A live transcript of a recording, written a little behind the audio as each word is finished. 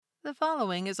The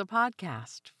following is a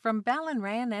podcast from Bell and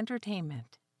Rand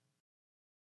Entertainment.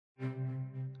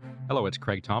 Hello, it's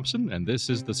Craig Thompson, and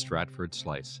this is the Stratford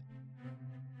Slice.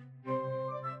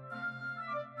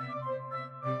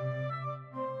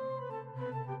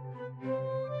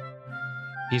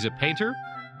 He's a painter,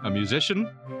 a musician,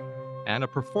 and a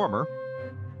performer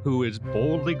who is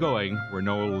boldly going where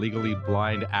no legally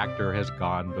blind actor has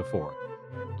gone before.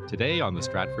 Today on the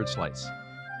Stratford Slice.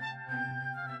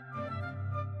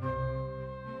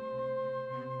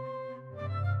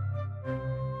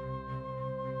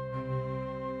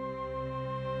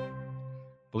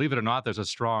 Believe it or not, there's a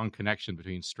strong connection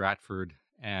between Stratford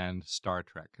and Star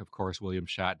Trek. Of course, William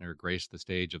Shatner graced the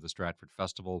stage of the Stratford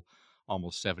Festival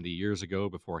almost 70 years ago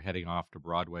before heading off to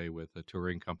Broadway with a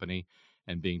touring company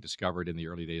and being discovered in the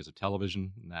early days of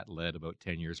television. And that led about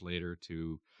 10 years later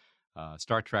to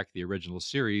Star Trek, the original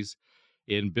series.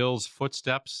 In Bill's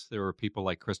footsteps, there were people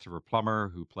like Christopher Plummer,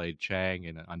 who played Chang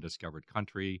in An Undiscovered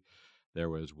Country. There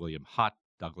was William Hutt,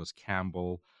 Douglas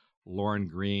Campbell, Lauren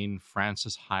Green,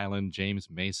 Francis Hyland, James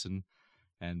Mason,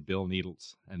 and Bill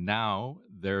Needles. And now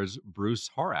there's Bruce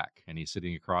Horak, and he's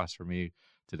sitting across from me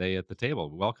today at the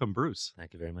table. Welcome, Bruce.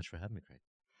 Thank you very much for having me, Craig.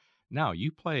 Now,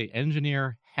 you play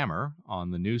Engineer Hammer on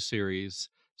the new series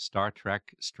Star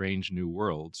Trek Strange New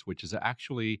Worlds, which is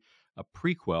actually a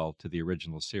prequel to the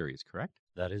original series, correct?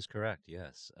 That is correct,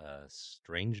 yes.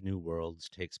 Strange New Worlds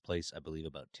takes place, I believe,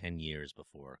 about 10 years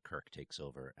before Kirk takes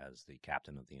over as the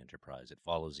captain of the Enterprise. It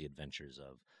follows the adventures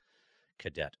of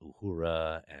Cadet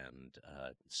Uhura and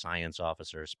Science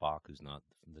Officer Spock, who's not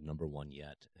the number one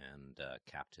yet, and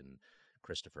Captain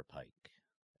Christopher Pike,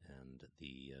 and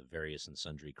the various and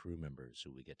sundry crew members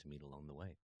who we get to meet along the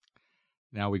way.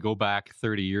 Now we go back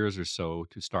 30 years or so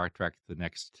to Star Trek The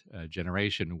Next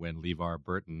Generation, when LeVar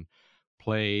Burton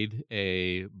played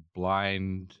a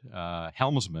blind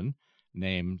helmsman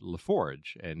named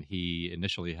LaForge, and he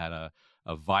initially had a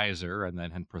visor and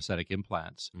then had prosthetic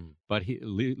implants. But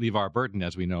LeVar Burton,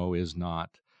 as we know, is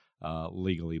not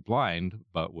legally blind,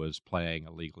 but was playing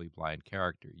a legally blind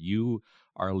character. You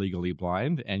are legally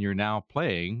blind, and you're now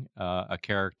playing a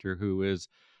character who is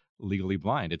legally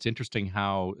blind. It's interesting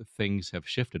how things have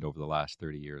shifted over the last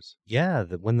 30 years. Yeah,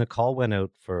 when the call went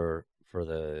out for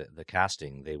the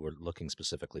casting, they were looking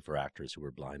specifically for actors who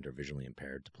were blind or visually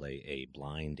impaired to play a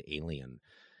blind alien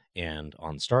and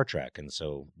on Star Trek. And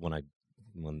so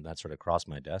when that sort of crossed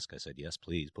my desk, I said, yes,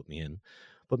 please put me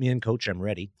in, coach, I'm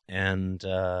ready. And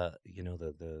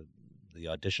the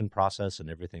audition process and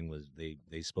everything was,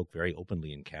 they spoke very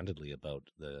openly and candidly about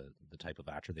the type of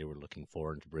actor they were looking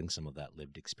for and to bring some of that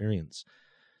lived experience.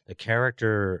 The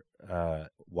character,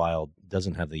 while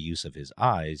doesn't have the use of his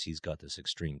eyes, he's got this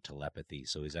extreme telepathy,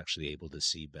 so he's actually able to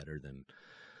see better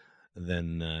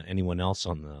than anyone else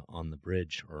on the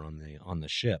bridge or on the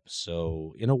ship.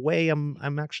 So in a way,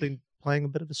 I'm actually playing a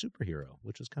bit of a superhero,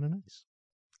 which is kind of nice.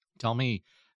 Tell me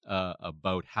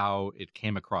about how it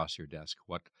came across your desk.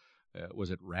 What was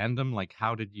it random? Like,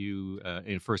 how did you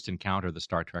first encounter the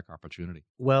Star Trek opportunity?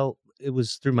 Well, it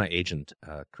was through my agent,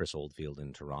 Chris Oldfield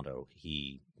in Toronto.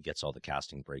 He gets all the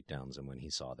casting breakdowns, and when he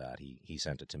saw that, he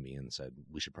sent it to me and said,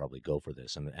 we should probably go for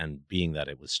this. And being that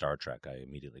it was Star Trek, I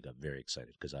immediately got very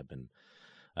excited because I've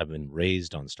been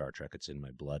raised on Star Trek. It's in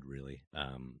my blood, really.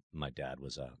 My dad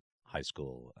was a high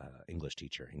school English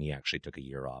teacher, and he actually took a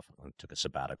year off, took a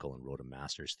sabbatical, and wrote a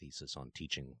master's thesis on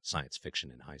teaching science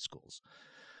fiction in high schools.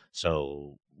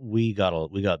 So we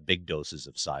got big doses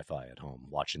of sci-fi at home,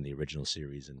 watching the original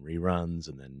series and reruns,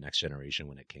 and then Next Generation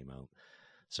when it came out.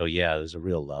 So yeah, there's a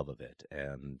real love of it,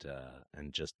 and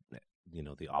just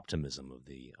the optimism of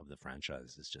the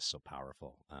franchise is just so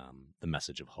powerful. The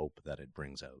message of hope that it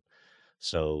brings out.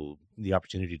 So the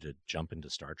opportunity to jump into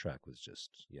Star Trek was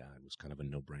just, it was kind of a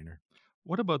no-brainer.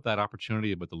 What about that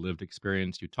opportunity, about the lived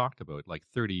experience you talked about? Like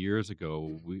 30 years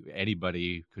ago,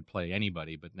 anybody could play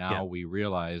anybody, but now we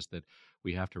realize that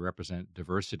we have to represent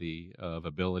diversity of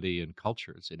ability and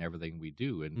cultures in everything we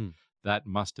do. And that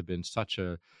must have been such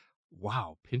a,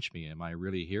 wow, pinch me, am I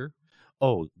really here?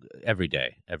 Oh, every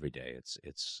day. It's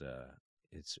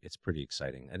pretty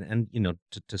exciting. And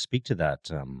to speak to that,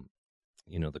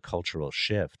 the cultural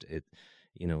shift,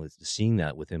 seeing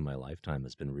that within my lifetime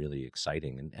has been really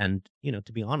exciting and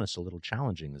to be honest, a little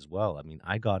challenging as well. I mean,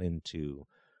 I got into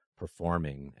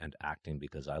performing and acting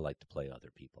because I like to play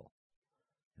other people.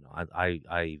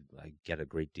 I get a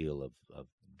great deal of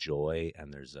joy,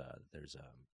 and there's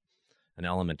an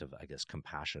element of, I guess,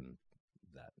 compassion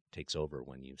that takes over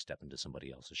when you step into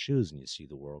somebody else's shoes and you see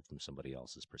the world from somebody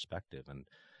else's perspective,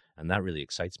 and that really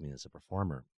excites me as a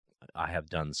performer. I have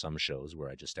done some shows where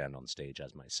I just stand on stage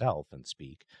as myself and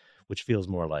speak, which feels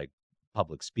more like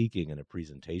public speaking in a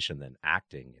presentation than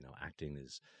acting. Acting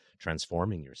is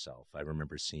transforming yourself. I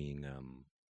remember seeing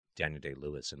Daniel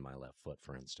Day-Lewis in My Left Foot,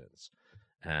 for instance,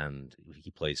 and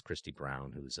he plays Christy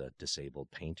Brown, who's a disabled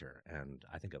painter. And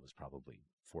I think I was probably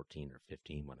 14 or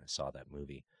 15 when I saw that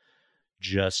movie,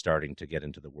 just starting to get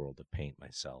into the world of paint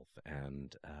myself,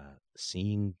 and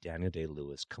seeing Daniel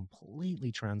Day-Lewis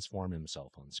completely transform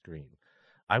himself on screen.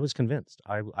 I was convinced.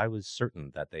 I was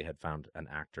certain that they had found an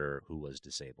actor who was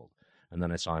disabled. And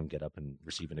then I saw him get up and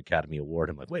receive an Academy Award.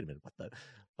 I'm like, wait a minute, what the?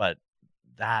 But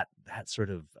that sort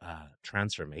of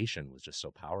transformation was just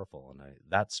so powerful, and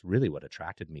that's really what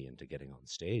attracted me into getting on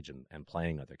stage and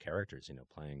playing other characters.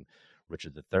 Playing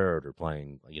Richard III, or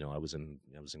playing. I was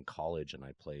in college, and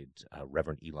I played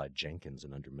Reverend Eli Jenkins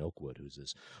in Under Milkwood, who's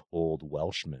this old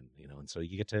Welshman. And so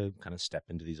you get to kind of step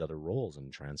into these other roles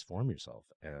and transform yourself.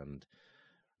 And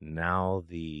now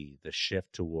the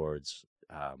shift towards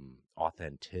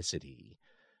authenticity,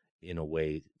 in a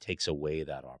way, takes away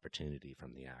that opportunity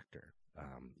from the actor.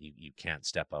 You can't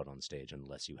step out on stage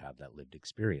unless you have that lived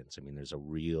experience. I mean, there's a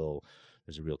real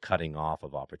cutting off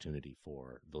of opportunity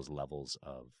for those levels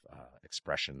of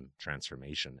expression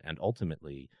transformation, and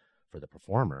ultimately, for the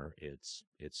performer, it's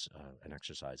an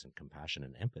exercise in compassion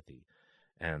and empathy.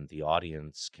 And the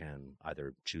audience can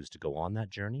either choose to go on that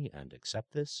journey and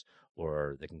accept this,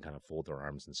 or they can kind of fold their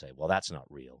arms and say, well, that's not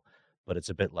real. But it's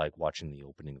a bit like watching the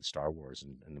opening of Star Wars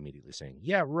and immediately saying,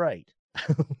 yeah, right.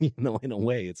 In a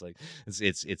way, it's like,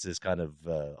 it's this kind of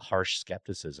harsh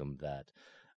skepticism that,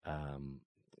 I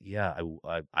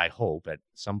hope at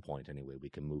some point anyway, we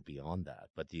can move beyond that.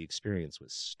 But the experience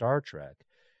with Star Trek,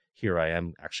 here I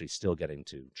am actually still getting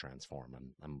to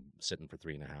transform. I'm sitting for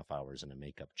 3.5 hours in a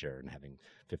makeup chair and having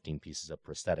 15 pieces of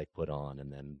prosthetic put on,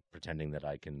 and then pretending that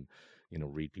I can,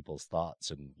 read people's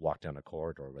thoughts and walk down a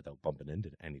corridor without bumping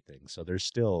into anything. So there's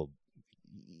still,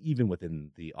 even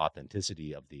within the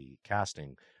authenticity of the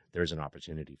casting, there's an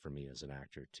opportunity for me as an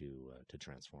actor to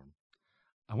transform.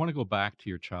 I want to go back to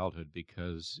your childhood,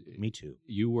 because Me too.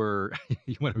 you were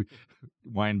you want to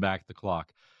wind back the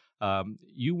clock.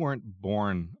 You weren't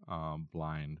born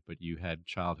blind, but you had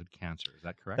childhood cancer. Is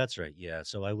that correct? That's right. Yeah.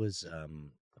 So I was, I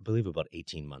believe, about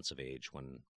 18 months of age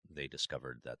when they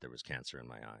discovered that there was cancer in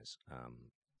my eyes.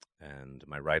 And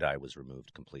my right eye was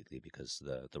removed completely because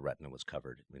the retina was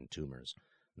covered in tumors.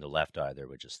 In the left eye, there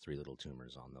were just 3 little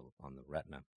tumors on the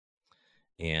retina.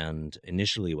 And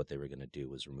initially, what they were going to do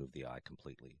was remove the eye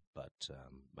completely. But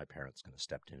my parents kind of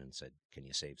stepped in and said, "Can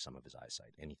you save some of his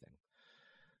eyesight? Anything?"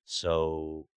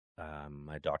 So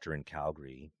my doctor in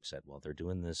Calgary said, "Well, they're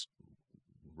doing this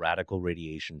radical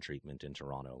radiation treatment in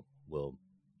Toronto. We'll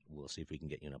see if we can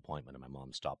get you an appointment." And my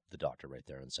mom stopped the doctor right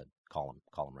there and said, call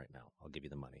him right now. I'll give you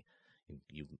the money.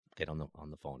 You get on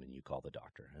the phone and you call the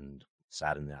doctor." And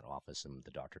sat in that office, and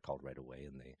the doctor called right away,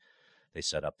 and they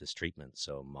set up this treatment.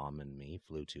 So Mom and me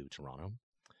flew to Toronto,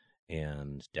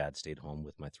 and Dad stayed home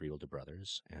with my 3 older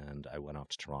brothers, and I went off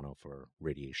to Toronto for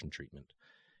radiation treatment.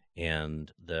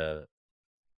 And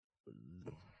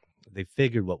they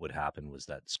figured what would happen was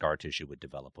that scar tissue would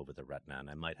develop over the retina, and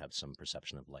I might have some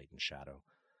perception of light and shadow.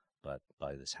 But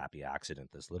by this happy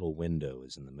accident, this little window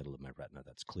is in the middle of my retina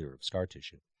that's clear of scar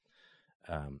tissue.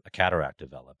 A cataract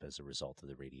developed as a result of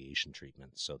the radiation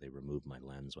treatment, so they removed my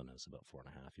lens when I was about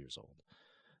 4.5 years old.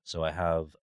 So I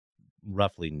have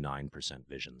roughly 9%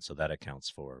 vision, so that accounts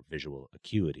for visual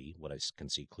acuity, what I can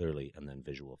see clearly, and then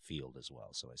visual field as well.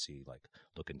 So I see like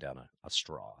looking down a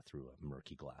straw through a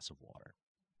murky glass of water.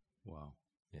 Wow.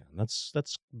 Yeah, and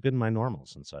that's been my normal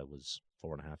since I was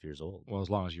 4.5 years old. Well, as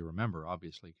long as you remember,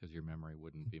 obviously, because your memory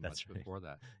wouldn't be That's much right. before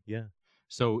that. Yeah.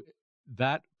 So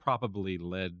that probably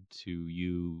led to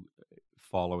you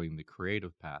following the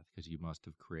creative path, because you must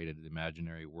have created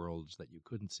imaginary worlds that you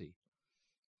couldn't see.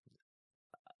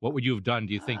 What would you have done,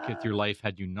 do you think, with your life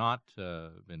had you not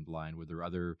been blind? Were there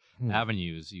other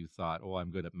avenues you thought, oh, I'm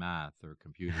good at math or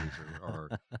computers, or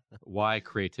why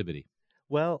creativity?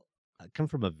 Well, I come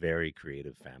from a very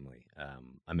creative family.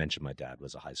 I mentioned my dad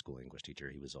was a high school English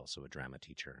teacher. He was also a drama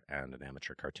teacher and an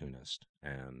amateur cartoonist,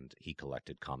 and he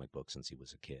collected comic books since he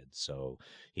was a kid. So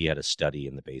he had a study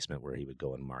in the basement where he would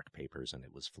go and mark papers, and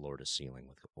it was floor to ceiling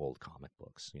with old comic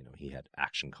books. He had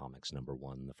Action Comics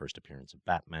 #1, the first appearance of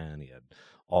Batman. He had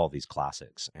all these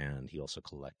classics, and he also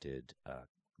collected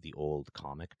the old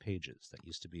comic pages that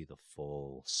used to be the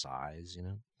full size.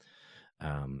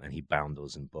 And he bound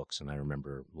those in books, and I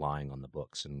remember lying on the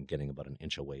books and getting about an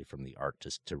inch away from the art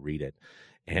to read it,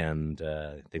 and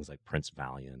things like Prince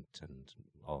Valiant and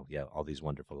all these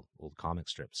wonderful old comic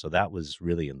strips. So that was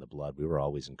really in the blood. We were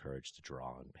always encouraged to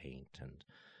draw and paint,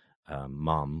 and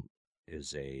Mom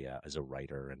is a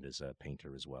writer and is a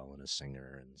painter as well and a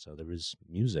singer, and so there was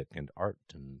music and art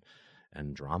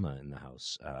and drama in the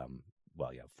house.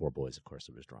 Well, yeah, four boys, of course,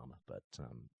 there was drama, but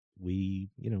we,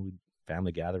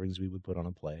 family gatherings, we would put on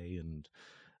a play, and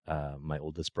my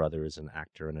oldest brother is an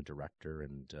actor and a director,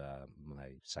 and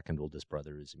my second oldest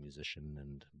brother is a musician,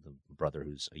 and the brother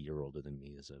who's a year older than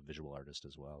me is a visual artist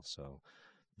as well. So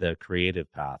the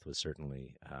creative path was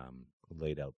certainly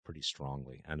laid out pretty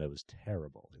strongly, and I was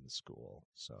terrible in school.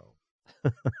 So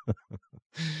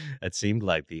it seemed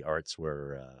like the arts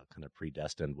were kind of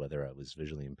predestined, whether I was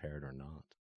visually impaired or not.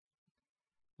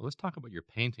 Well, let's talk about your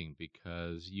painting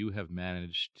because you have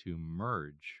managed to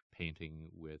merge painting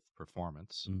with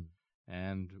performance Mm.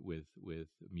 and with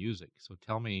music. So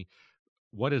tell me,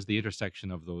 what is the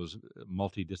intersection of those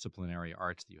multidisciplinary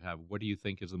arts that you have? What do you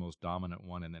think is the most dominant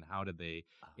one, and then how did they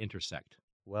intersect?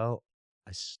 Well,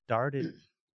 I started.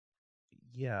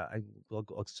 Yeah,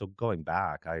 so going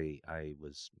back, I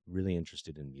was really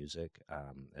interested in music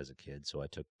as a kid. So I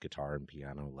took guitar and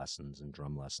piano lessons and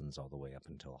drum lessons all the way up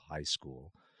until high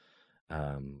school.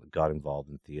 Got involved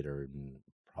in theater in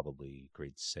probably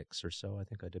grade 6 or so. I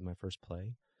think I did my first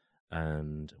play,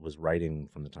 and was writing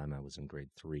from the time I was in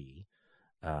grade 3.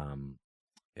 Um,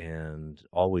 and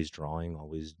always drawing,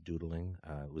 always doodling.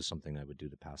 It was something I would do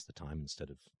to pass the time instead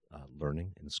of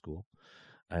learning in school.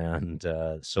 And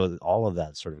so all of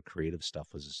that sort of creative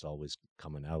stuff was just always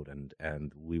coming out,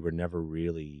 and we were never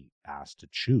really asked to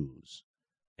choose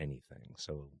anything.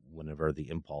 So whenever the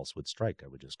impulse would strike, I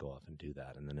would just go off and do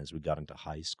that. And then as we got into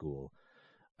high school,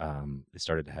 I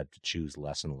started to have to choose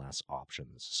less and less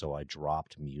options. So I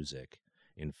dropped music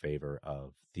in favor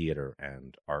of theater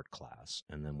and art class.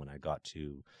 And then when I got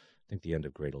to, I think, the end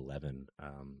of grade 11,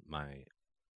 my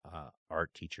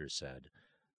art teacher said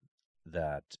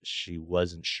that she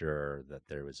wasn't sure that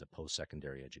there was a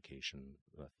post-secondary education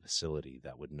facility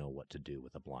that would know what to do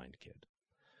with a blind kid.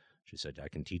 She said, I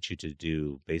can teach you to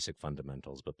do basic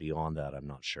fundamentals, but beyond that, I'm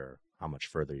not sure how much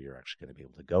further you're actually going to be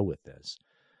able to go with this.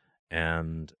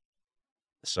 And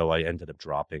so I ended up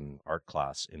dropping art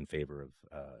class in favor of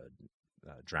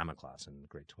drama class in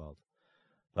grade 12.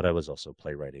 But I was also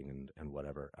playwriting and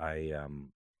whatever.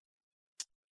 And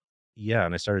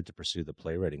I started to pursue the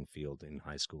playwriting field in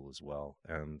high school as well.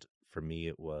 And for me,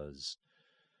 it was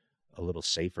a little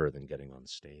safer than getting on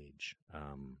stage.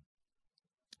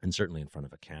 And certainly in front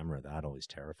of a camera, that always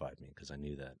terrified me because I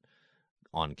knew that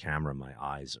on camera, my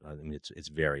eyes, I mean, it's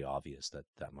very obvious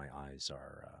that my eyes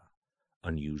are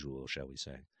unusual, shall we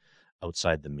say,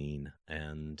 outside the mean.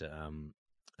 And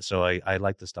so I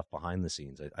like the stuff behind the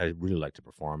scenes. I really like to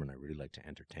perform, and I really like to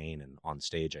entertain. And on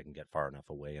stage, I can get far enough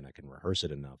away and I can rehearse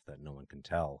it enough that no one can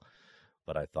tell.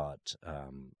 But I thought,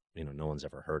 no one's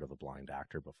ever heard of a blind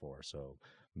actor before. So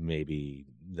maybe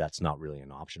that's not really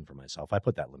an option for myself. I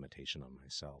put that limitation on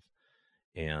myself.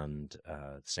 And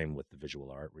same with the visual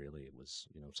art, really. It was,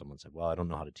 someone said, well, I don't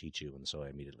know how to teach you. And so I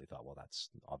immediately thought, well, that's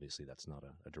not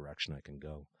a direction I can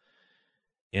go.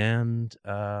 And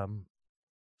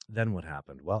then what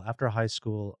happened? Well, after high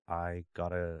school, I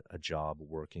got a job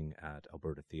working at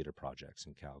Alberta Theatre Projects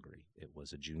in Calgary. It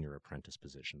was a junior apprentice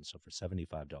position. So for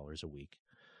 $75 a week,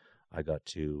 I got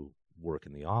to work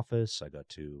in the office. I got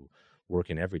to work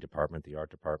in every department, the art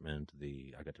department,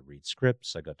 I got to read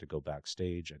scripts. I got to go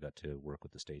backstage. I got to work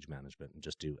with the stage management and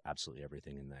just do absolutely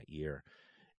everything in that year.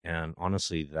 And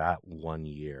honestly, that 1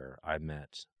 year, I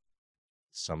met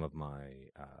some of my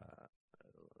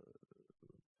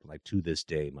like to this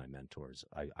day, my mentors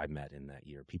I met in that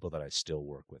year, people that I still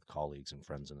work with, colleagues and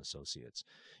friends and associates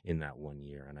in that 1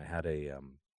 year. And I had a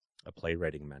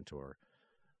playwriting mentor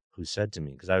who said to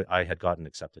me, because I had gotten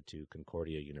accepted to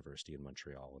Concordia University in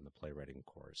Montreal in the playwriting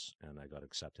course, and I got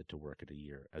accepted to work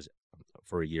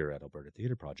for a year at Alberta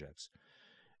Theatre Projects.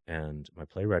 And my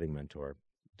playwriting mentor,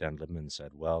 Dan Libman,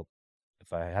 said, well,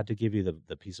 if I had to give you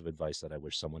the piece of advice that I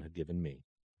wish someone had given me,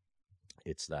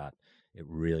 it's that it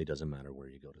really doesn't matter where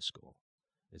you go to school.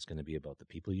 It's going to be about the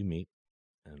people you meet,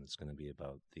 and it's going to be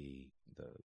about the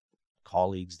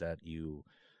colleagues that you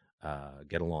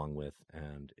get along with,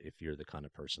 and if you're the kind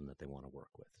of person that they want to work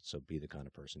with. So be the kind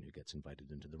of person who gets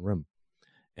invited into the room.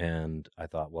 And I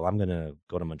thought, well, I'm going to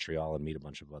go to Montreal and meet a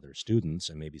bunch of other students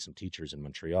and maybe some teachers in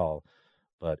Montreal.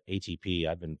 But ATP,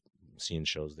 I've been seeing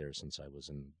shows there since I was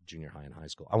in junior high and high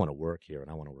school. I want to work here,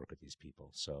 and I want to work with these people.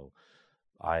 So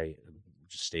I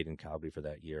just stayed in Calgary for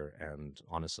that year, and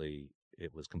honestly,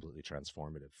 it was completely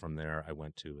transformative. From there, I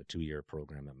went to a 2-year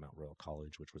program at Mount Royal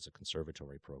College, which was a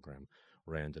conservatory program,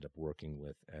 where I ended up working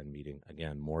with and meeting,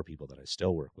 again, more people that I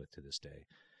still work with to this day.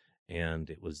 And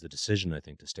it was the decision, I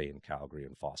think, to stay in Calgary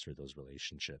and foster those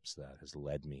relationships that has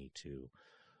led me to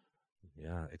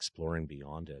yeah, exploring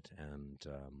beyond it, and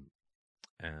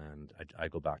I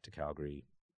go back to Calgary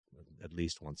at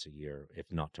least once a year,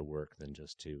 if not to work, then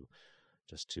just to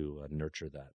nurture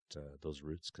that those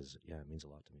roots, because yeah, it means a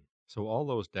lot to me. So, all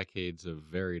those decades of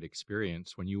varied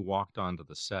experience, when you walked onto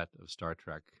the set of Star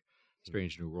Trek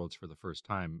Strange New Worlds for the first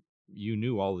time, you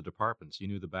knew all the departments, you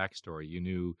knew the backstory, you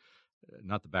knew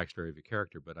not the backstory of your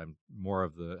character, but I'm more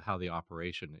of the how the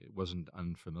operation. It wasn't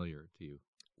unfamiliar to you.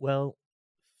 Well,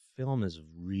 film is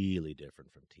really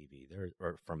different from TV. There,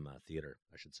 or from theater,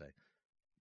 I should say.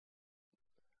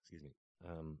 Excuse me.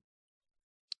 Um,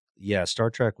 yeah, Star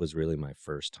Trek was really my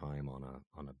first time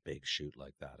on a big shoot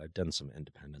like that. I've done some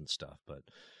independent stuff, but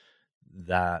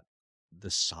that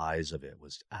the size of it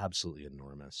was absolutely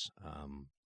enormous.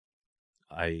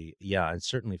 I'm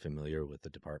certainly familiar with the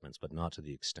departments, but not to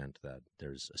the extent that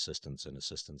there's assistants and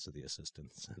assistants of the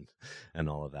assistants and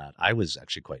all of that. I was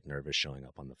actually quite nervous showing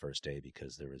up on the first day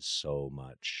because there was so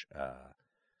much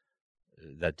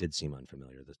that did seem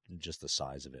unfamiliar. Just the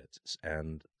size of it,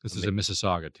 and This is in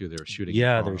Mississauga too. They were shooting in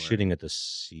yeah, Toronto they're area. shooting at the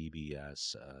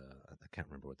CBS. I can't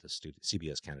remember what the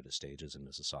CBS Canada stage is in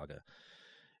Mississauga,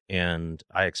 and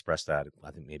I expressed that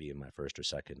I think maybe in my first or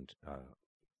second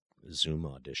Zoom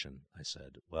audition. I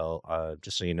said, "Well,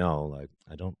 just so you know, like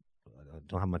I don't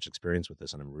have much experience with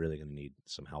this, and I'm really going to need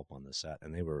some help on the set."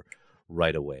 And they were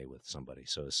right away with somebody.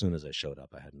 So as soon as I showed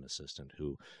up, I had an assistant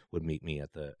who would meet me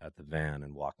at the van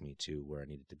and walk me to where I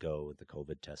needed to go with the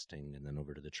COVID testing, and then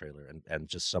over to the trailer, and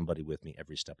just somebody with me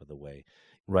every step of the way,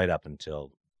 right up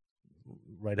until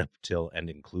and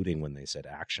including when they said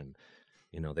action.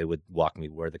 They would walk me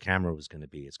where the camera was going to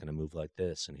be. It's going to move like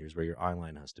this, and here's where your eye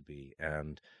line has to be.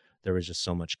 And there was just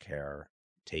so much care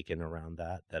taken around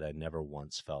that I never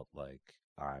once felt like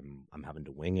I'm having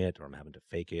to wing it or I'm having to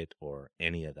fake it or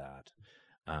any of that.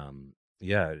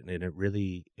 Yeah, and it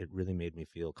really made me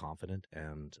feel confident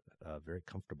and very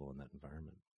comfortable in that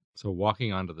environment. So,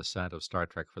 walking onto the set of Star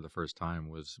Trek for the first time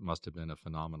must have been a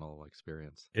phenomenal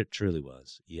experience. It truly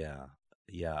was. Yeah.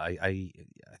 Yeah, I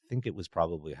think it was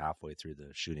probably halfway through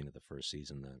the shooting of the first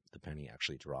season that the penny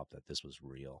actually dropped that this was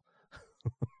real.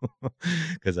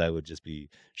 Because I would just be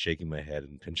shaking my head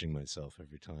and pinching myself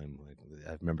every time. Like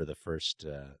I remember the first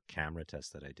camera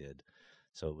test that I did.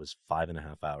 So it was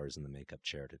 5.5 hours in the makeup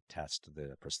chair to test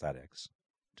the prosthetics,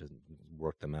 to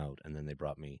work them out, and then they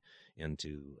brought me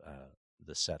into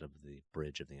the set of the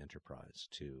bridge of the Enterprise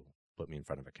to put me in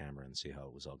front of a camera and see how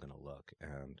it was all going to look.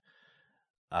 And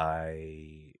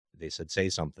they said say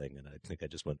something, and I think I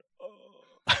just went, oh.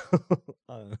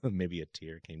 Maybe a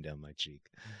tear came down my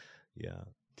cheek. Yeah.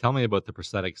 Tell me about the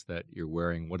prosthetics that you're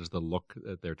wearing. What is the look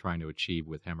that they're trying to achieve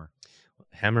with Hemmer?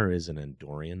 Hemmer is an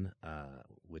Andorian,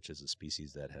 which is a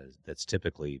species that's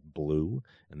typically blue,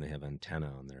 and they have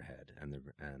antenna on their head.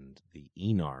 And the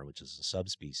Enar, which is a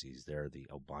subspecies, they're the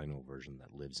albino version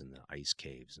that lives in the ice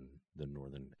caves in the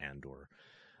northern Andor.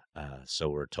 So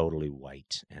we're totally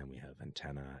white, and we have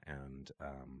antenna, and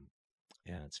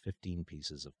yeah, it's 15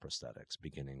 pieces of prosthetics,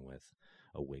 beginning with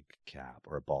a wig cap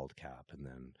or a bald cap, and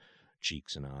then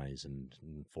cheeks and eyes and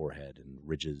forehead and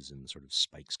ridges and sort of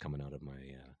spikes coming out of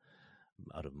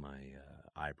my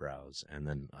eyebrows, and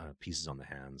then pieces on the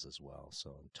hands as well. So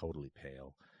I'm totally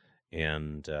pale.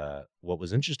 And what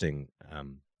was interesting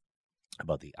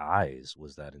about the eyes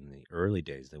was that in the early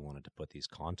days they wanted to put these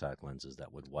contact lenses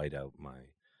that would white out my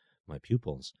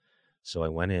pupils. So I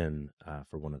went in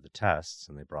for one of the tests,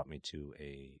 and they brought me to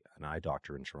an eye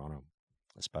doctor in Toronto,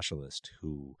 a specialist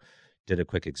who did a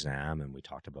quick exam, and we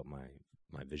talked about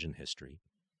my vision history.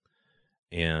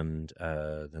 And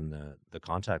then the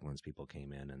contact lens people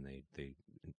came in, and they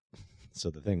so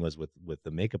the thing was with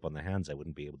the makeup on the hands, I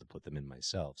wouldn't be able to put them in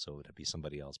myself, so it would be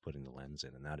somebody else putting the lens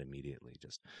in, and that immediately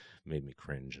just made me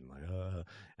cringe and like,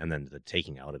 and then the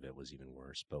taking out of it was even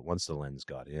worse. But once the lens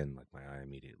got in, like my eye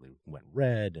immediately went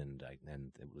red, and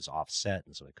it was offset,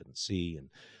 and so I couldn't see. And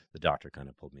the doctor kind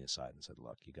of pulled me aside and said,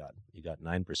 "Look, you got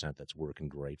 9% that's working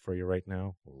great for you right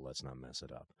now. Well, let's not mess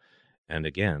it up." And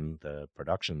again, the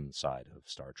production side of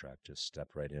Star Trek just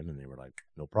stepped right in, and they were like,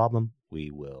 "No problem, we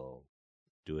will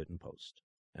do it in post."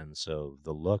 And so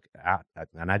the look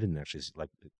and I didn't actually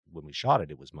like when we shot it,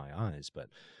 it was my eyes, but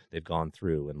they've gone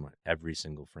through and every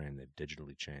single frame they've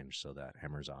digitally changed so that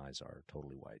Hemmer's eyes are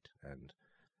totally white, and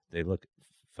they look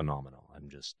phenomenal.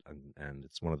 And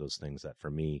it's one of those things that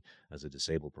for me as a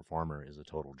disabled performer is a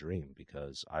total dream,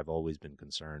 because I've always been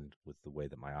concerned with the way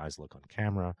that my eyes look on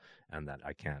camera, and that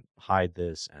I can't hide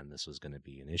this, and this was going to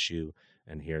be an issue.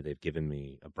 And here they've given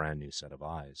me a brand new set of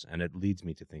eyes, and it leads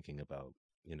me to thinking about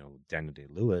Daniel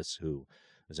Day-Lewis, who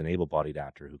as an able-bodied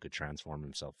actor who could transform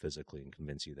himself physically and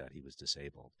convince you that he was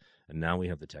disabled. And now we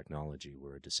have the technology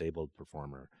where a disabled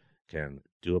performer can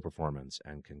do a performance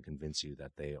and can convince you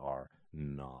that they are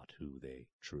not who they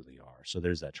truly are. So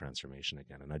there's that transformation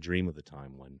again. And I dream of the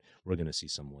time when we're going to see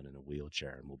someone in a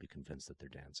wheelchair and we'll be convinced that they're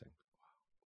dancing.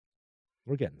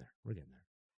 We're getting there. We're getting there.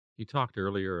 You talked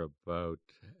earlier about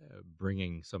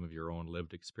bringing some of your own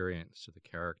lived experience to the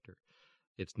character.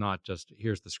 It's not just,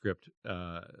 here's the script,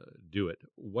 do it.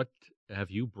 What have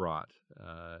you brought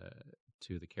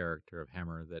to the character of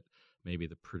Hammer that maybe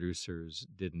the producers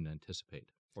didn't anticipate,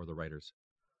 or the writers?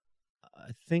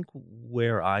 I think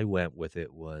where I went with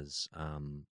it was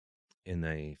in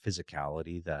a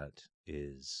physicality that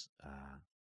is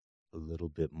a little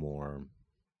bit more,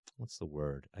 what's the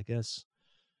word? I guess,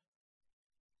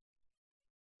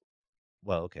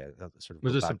 well, okay, I'll sort of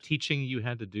Was go there back some teaching you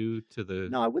had to do to the?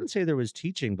 No, I wouldn't say there was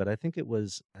teaching, but I think it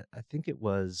was.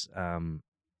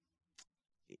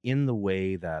 In the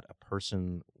way that a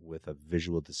person with a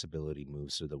visual disability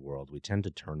moves through the world. We tend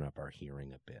to turn up our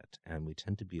hearing a bit, and we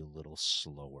tend to be a little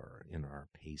slower in our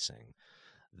pacing.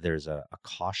 There's a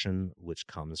caution which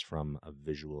comes from a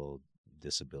visual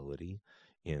disability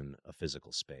in a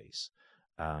physical space,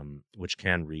 which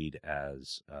can read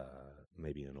as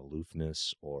maybe an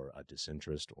aloofness or a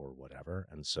disinterest or whatever.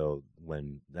 And so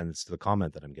then it's the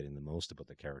comment that I'm getting the most about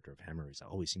the character of Hammer. He's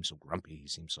like, oh, he seems so grumpy. He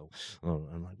seems so,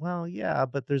 I'm like, well, yeah,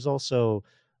 but there's also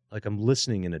like, I'm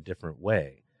listening in a different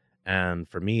way. And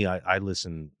for me, I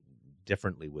listen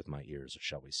differently with my ears,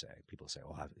 shall we say. People say,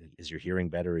 oh, is your hearing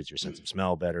better? Is your sense of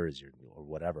smell better? Or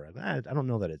whatever. I don't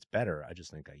know that it's better. I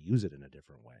just think I use it in a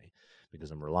different way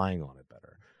because I'm relying on it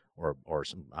better, or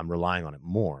I'm relying on it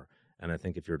more. And I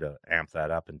think if you're to amp that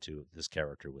up into this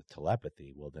character with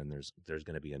telepathy, well, then there's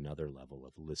going to be another level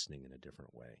of listening in a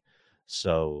different way.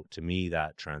 So to me,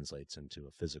 that translates into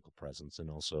a physical presence,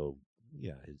 and also,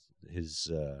 yeah,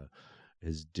 his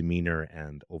demeanor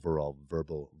and overall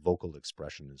vocal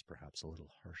expression is perhaps a little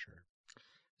harsher.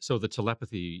 So the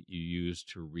telepathy you use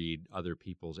to read other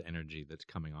people's energy that's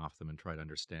coming off them and try to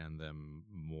understand them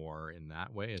more in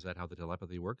that way. Is that how the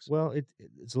telepathy works? Well,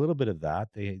 it's a little bit of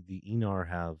that. The Enar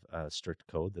have a strict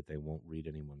code that they won't read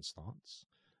anyone's thoughts.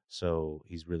 So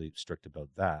he's really strict about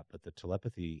that. But the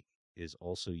telepathy is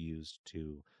also used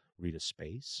to read a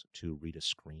space, to read a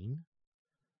screen.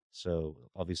 So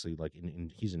obviously, like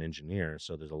he's an engineer,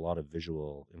 so there's a lot of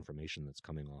visual information that's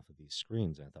coming off of these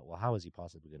screens. And I thought, well, how is he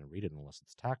possibly going to read it unless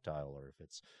it's tactile or if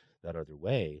it's that other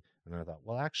way? And then I thought,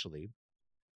 well, actually,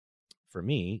 for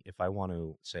me, if I want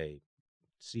to see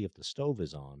if the stove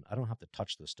is on, I don't have to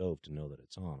touch the stove to know that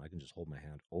it's on. I can just hold my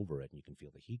hand over it and you can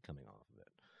feel the heat coming off of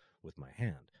it with my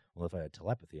hand. Well, if I had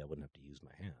telepathy, I wouldn't have to use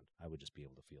my hand. I would just be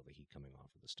able to feel the heat coming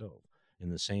off of the stove. In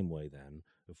the same way, then,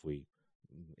 if we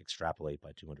extrapolate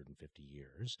by 250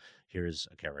 years, here's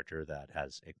a character that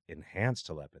has enhanced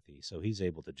telepathy, so he's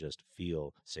able to just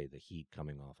feel, say, the heat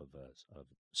coming off of a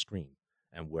screen,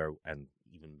 and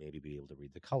even maybe be able to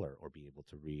read the color or be able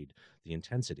to read the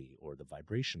intensity or the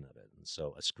vibration of it. And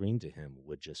so a screen to him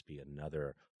would just be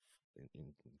another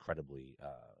incredibly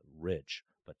rich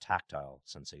but tactile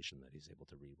sensation that he's able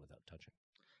to read without touching.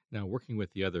 Now, working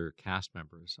with the other cast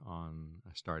members on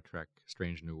Star Trek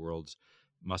Strange New Worlds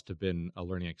must have been a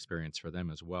learning experience for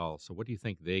them as well. So what do you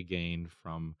think they gained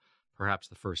from perhaps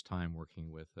the first time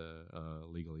working with a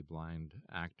legally blind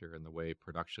actor and the way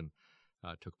production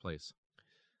took place?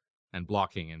 And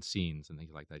blocking and scenes and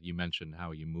things like that. You mentioned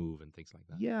how you move and things like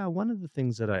that. Yeah, one of the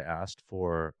things that I asked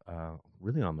for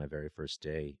really on my very first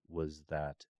day was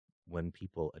that when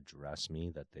people address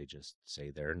me, that they just say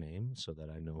their name so that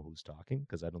I know who's talking,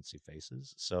 because I don't see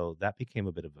faces. So that became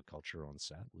a bit of a culture on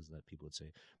set, was that people would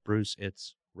say, Bruce,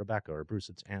 it's Rebecca, or Bruce,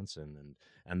 it's Anson,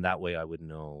 and that way I would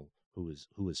know who is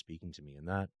speaking to me. And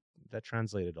that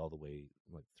translated all the way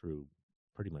through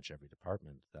pretty much every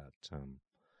department,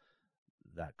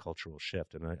 that cultural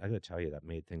shift. And I got to tell you, that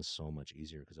made things so much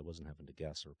easier because I wasn't having to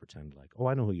guess or pretend like, oh,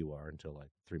 I know who you are, until like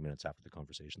 3 minutes after the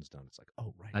conversation's done. It's like,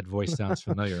 oh, right. That voice sounds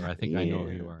familiar. I think yeah. I know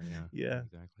who you are. Yeah. Yeah.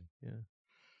 Exactly. Yeah.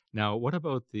 Now, what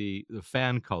about the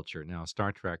fan culture? Now,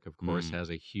 Star Trek, of course, has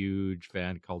a huge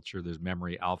fan culture. There's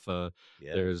Memory Alpha.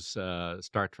 Yes. There's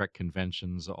Star Trek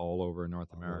conventions all over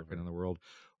North America and in the world.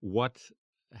 What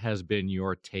has been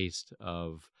your taste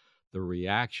of the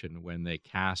reaction when they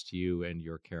cast you and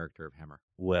your character of Hammer?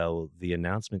 Well, the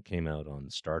announcement came out on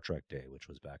Star Trek Day, which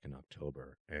was back in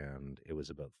October, and it was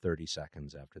about 30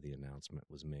 seconds after the announcement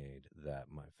was made that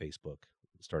my Facebook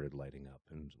started lighting up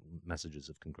and messages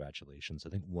of congratulations. I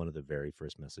think one of the very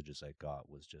first messages I got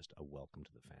was just a welcome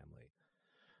to the family,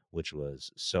 which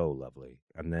was so lovely.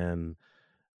 And then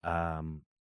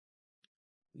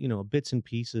bits and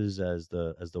pieces as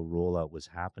the rollout was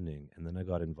happening, and then I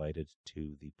got invited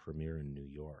to the premiere in New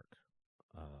York,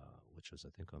 which was I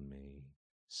think on May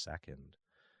 2nd.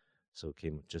 So it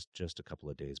came just a couple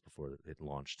of days before it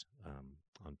launched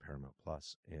on Paramount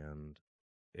Plus, and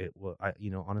it was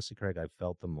honestly, Craig, I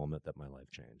felt the moment that my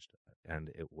life changed, and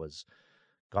it was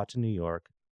got to New York,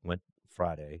 went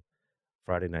Friday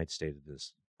night, stayed at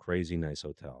this crazy nice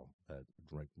hotel that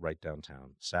right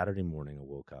downtown. Saturday morning, I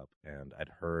woke up and I'd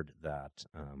heard that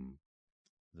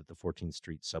the 14th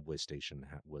Street subway station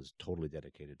was totally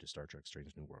dedicated to Star Trek: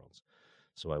 Strange New Worlds.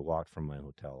 So I walked from my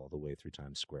hotel all the way through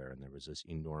Times Square, and there was this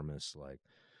enormous, like,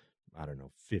 I don't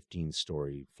know,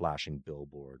 15-story flashing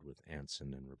billboard with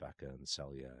Anson and Rebecca and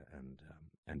Celia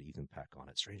and Ethan Peck on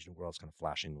it. Strange New Worlds kind of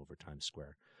flashing over Times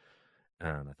Square.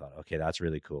 And I thought, okay, that's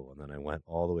really cool. And then I went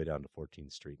all the way down to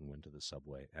 14th Street and went to the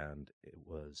subway. And it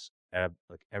was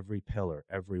like every pillar,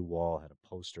 every wall had a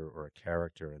poster or a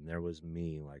character. And there was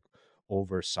me, like,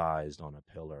 oversized on a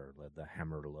pillar, like the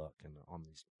hammer look, and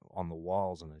on the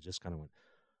walls. And I just kind of went.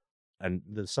 And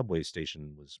the subway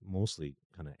station was mostly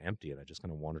kind of empty. And I just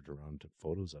kind of wandered around, took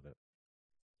photos of it.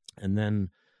 And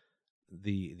then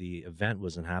the event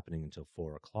wasn't happening until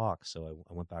 4 o'clock, so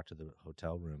I went back to the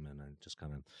hotel room and I just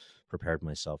kind of prepared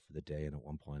myself for the day. And at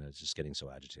one point, I was just getting so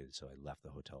agitated, so I left the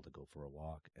hotel to go for a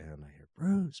walk. And I hear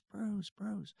Bruce, Bruce,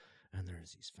 Bruce, and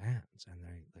there's these fans, and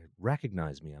they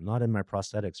recognize me. I'm not in my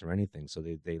prosthetics or anything, so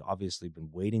they'd obviously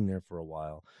been waiting there for a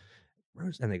while.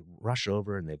 And they rush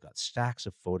over and they've got stacks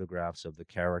of photographs of the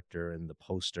character and the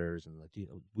posters, and like,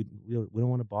 we don't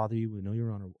want to bother you. We know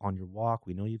you're on your walk.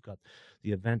 We know you've got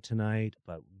the event tonight,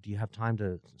 but do you have time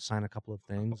to sign a couple of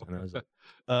things? And I was like,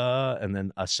 and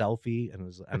then a selfie,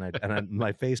 and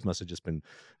my face must have just been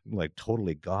like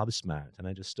totally gobsmacked. And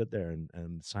I just stood there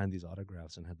and signed these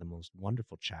autographs and had the most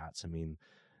wonderful chats. I mean,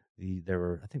 there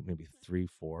were, I think, maybe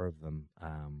 3-4 of them.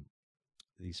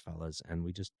 These fellas, and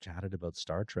we just chatted about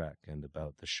Star Trek and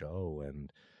about the show,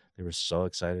 and they were so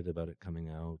excited about it coming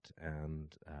out.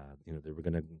 And they were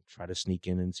going to try to sneak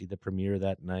in and see the premiere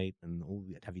that night. And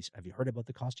have you heard about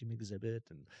the costume exhibit?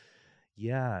 And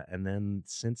yeah, and then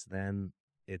since then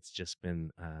it's just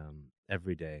been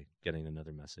every day getting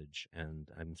another message,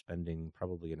 and I'm spending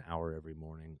probably an hour every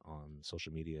morning on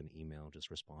social media and email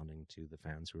just responding to the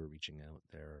fans who are reaching out.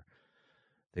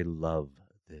 They love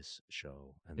this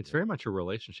show, and it's very much a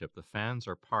relationship. The fans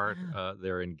are part.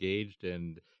 They're engaged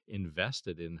and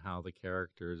invested in how the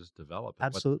characters develop. And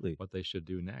absolutely what they should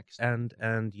do next. And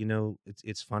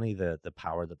it's funny the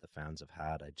power that the fans have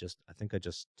had. I think I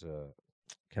just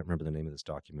can't remember the name of this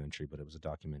documentary, but it was a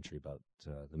documentary about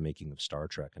the making of Star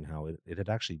Trek and how it had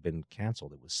actually been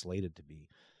canceled. It was slated to be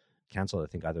canceled, I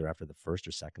think, either after the first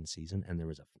or second season, and there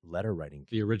was a letter writing.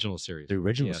 The original series.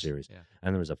 Yeah.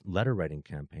 And there was a letter writing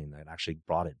campaign that actually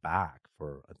brought it back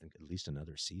for, I think, at least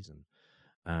another season.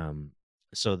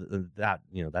 So that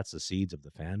that's the seeds of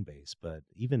the fan base. But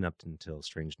even up until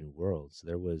Strange New Worlds,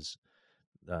 there was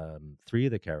 3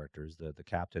 of the characters, the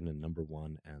captain and number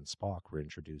 1 and Spock, were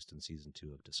introduced in season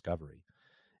 2 of Discovery.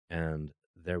 And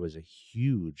there was a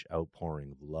huge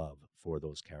outpouring of love for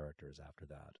those characters after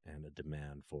that, and a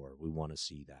demand for, we want to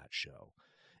see that show.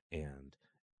 And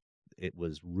it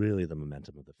was really the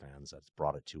momentum of the fans that's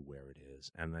brought it to where it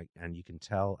is. And you can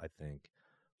tell, I think,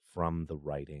 from the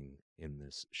writing in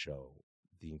this show,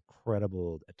 the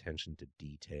incredible attention to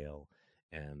detail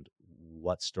and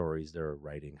what stories they're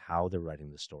writing, how they're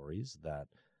writing the stories, that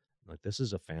like, this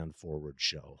is a fan forward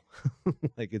show.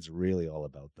 Like, it's really all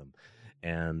about them.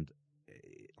 And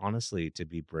honestly, to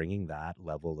be bringing that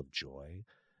level of joy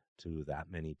to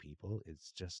that many people,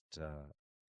 it's just, I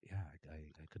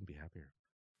couldn't be happier.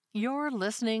 You're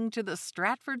listening to The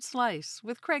Stratford Slice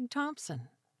with Craig Thompson.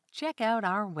 Check out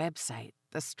our website,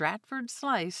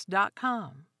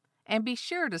 thestratfordslice.com, and be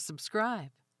sure to subscribe.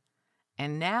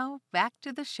 And now, back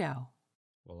to the show.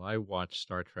 Well, I watched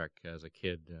Star Trek as a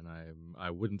kid, and I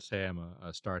wouldn't say I'm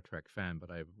a Star Trek fan,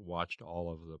 but I've watched all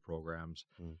of the programs.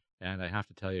 And I have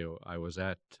to tell you, I was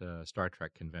at Star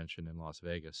Trek convention in Las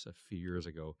Vegas a few years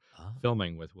ago,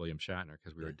 filming with William Shatner,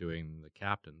 because we were doing The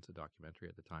Captains, a documentary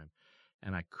at the time.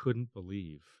 And I couldn't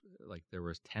believe, like, there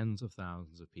was tens of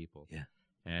thousands of people. Yeah.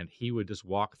 And he would just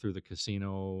walk through the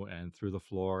casino and through the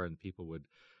floor, and people would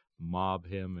mob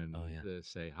him and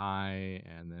say hi,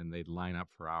 and then they'd line up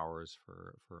for hours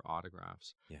for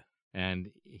autographs. Yeah.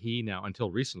 And he now,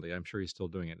 until recently, I'm sure he's still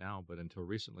doing it now, but until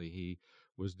recently, he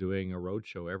was doing a road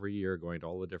show every year, going to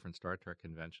all the different Star Trek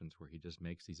conventions where he just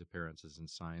makes these appearances and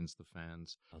signs the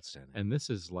fans. Outstanding. And this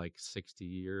is like 60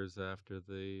 years after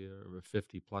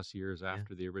 50 plus years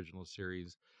after the original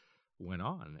series went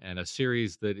on, and a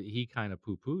series that he kind of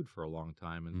poo-pooed for a long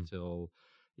time Mm. until,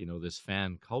 this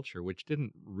fan culture, which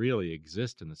didn't really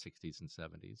exist in the 60s and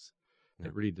 70s. Yeah.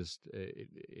 It really just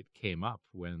it came up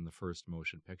when the first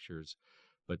motion pictures,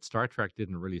 but Star Trek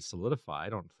didn't really solidify, I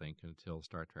don't think, until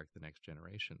Star Trek: The Next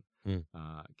Generation Mm.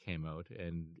 came out,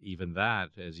 and even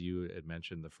that, as you had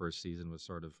mentioned, the first season was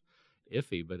sort of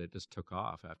iffy, but it just took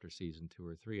off after season 2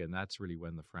 or 3, and that's really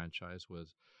when the franchise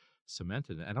was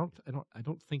cemented. And I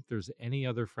don't think there's any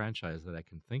other franchise that I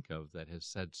can think of that has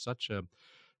said such a,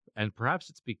 and perhaps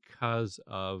it's because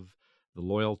of the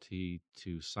loyalty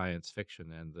to science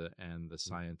fiction and the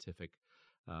scientific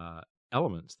uh,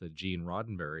 elements that Gene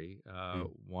Roddenberry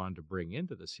wanted to bring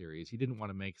into the series. He didn't want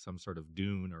to make some sort of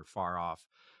Dune or far off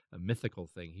a mythical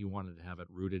thing. He wanted to have it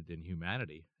rooted in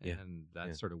humanity, Yeah. and that's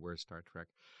Yeah. sort of where Star Trek.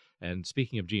 And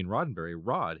speaking of Gene Roddenberry,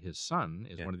 Rod, his son,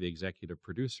 is Yeah. one of the executive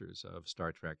producers of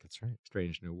Star Trek: That's right.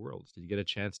 Strange New Worlds. Did you get a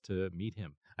chance to meet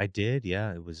him? I did.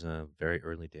 Yeah, it was very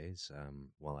early days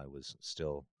while I was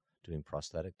still doing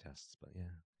prosthetic tests. But yeah,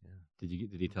 yeah. Did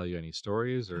he tell you any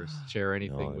stories or share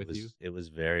anything No, with you? it was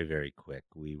very, very quick.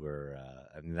 We were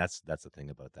I mean that's the thing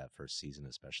about that first season,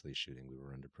 especially shooting. We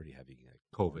were under pretty heavy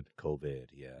COVID,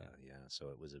 yeah, yeah.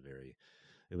 So it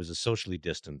was a socially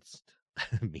distanced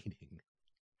meeting.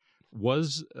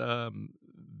 Was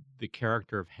the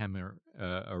character of Hemmer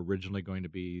originally going to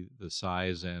be the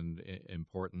size and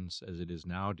importance as it is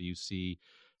now? Do you see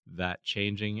that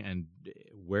changing? And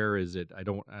where is it? I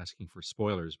don't asking for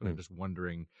spoilers, but I'm just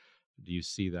wondering, do you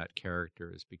see that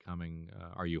character as becoming,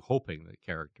 are you hoping that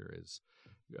character is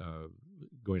uh,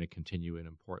 going to continue in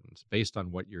importance based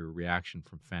on what your reaction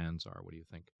from fans are? What do you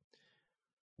think?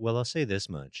 Well, I'll say this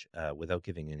much without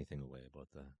giving anything away about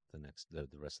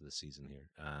the rest of the season here.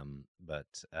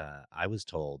 But I was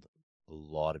told a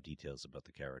lot of details about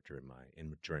the character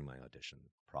during my audition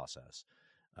process.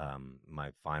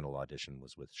 My final audition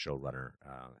was with showrunner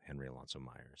Henry Alonso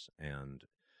Myers, and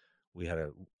we had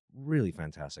a really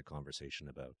fantastic conversation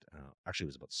about. Actually,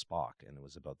 it was about Spock, and it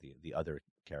was about the other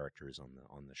characters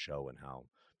on the show and how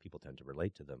people tend to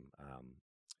relate to them,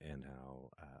 and how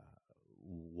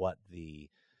what the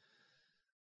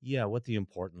what the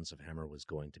importance of Hammer was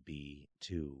going to be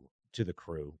to the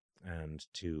crew and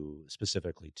to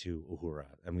specifically to Uhura.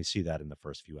 And we see that in the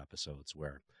first few episodes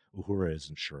where Uhura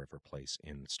isn't sure of her place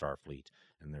in Starfleet,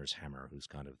 and there's Hammer, who's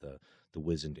kind of the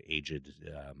wizened, aged,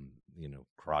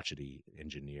 crotchety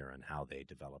engineer, and how they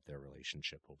develop their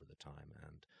relationship over the time,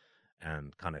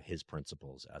 and kind of his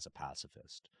principles as a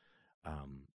pacifist.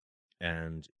 Um,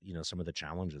 and some of the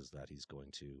challenges that he's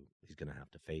going to have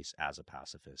to face as a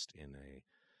pacifist in a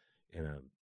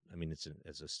I mean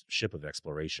it's a ship of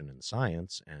exploration and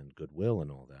science and goodwill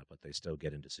and all that, but they still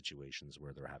get into situations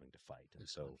where they're having to fight. And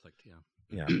There's so conflict,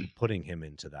 yeah. putting him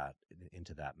into that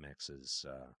mix is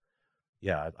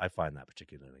I find that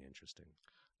particularly interesting.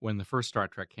 When the first Star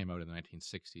Trek came out in the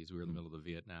 1960s, we were in the middle of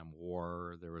the Vietnam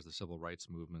War. There was the civil rights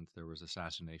movement. There was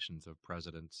assassinations of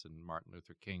presidents and Martin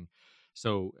Luther King.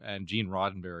 So, and Gene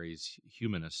Roddenberry's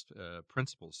humanist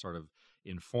principles sort of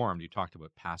informed. You talked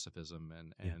about pacifism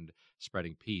and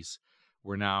spreading peace.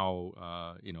 We're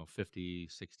now, 50,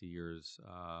 60 years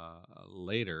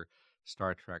later.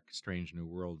 Star Trek: Strange New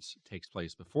Worlds takes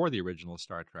place before the original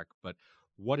Star Trek. But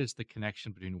what is the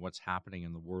connection between what's happening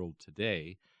in the world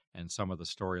today and some of the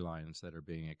storylines that are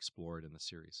being explored in the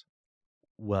series?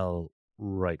 Well,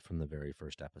 right from the very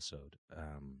first episode,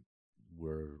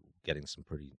 we're getting some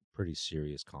pretty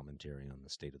serious commentary on the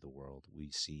state of the world. We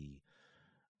see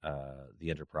the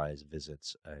Enterprise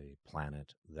visits a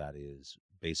planet that is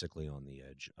basically on the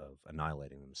edge of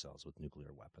annihilating themselves with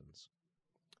nuclear weapons,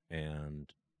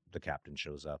 and the captain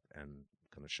shows up and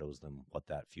kind of shows them what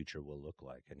that future will look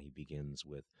like, and he begins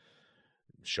with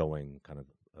showing kind of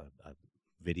a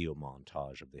video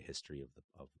montage of the history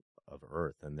of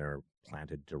Earth, and they're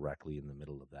planted directly in the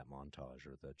middle of that montage,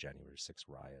 or the January 6th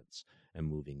riots, and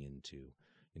moving into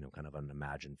kind of an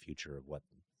imagined future of what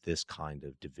this kind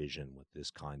of division, with this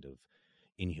kind of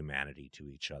inhumanity to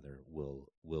each other, will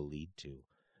lead to.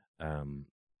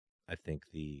 I think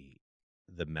the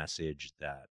message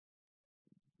that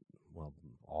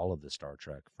all of the Star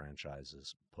Trek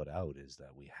franchises put out is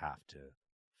that we have to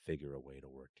figure a way to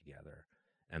work together,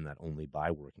 and that only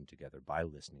by working together, by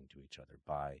listening to each other,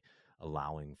 by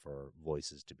allowing for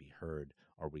voices to be heard,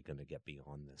 are we going to get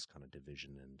beyond this kind of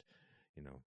division and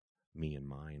me and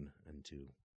mine into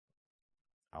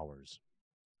ours.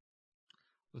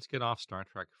 Let's get off Star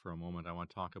Trek for a moment. I want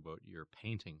to talk about your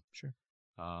painting. Sure.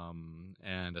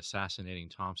 And Assassinating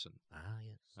Thompson. Ah,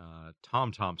 yes.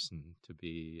 Tom Thompson, to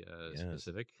be Yes.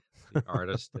 specific, the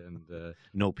artist, and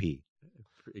no P.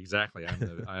 exactly.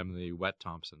 I'm the wet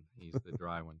Thompson. He's the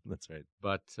dry one. That's right.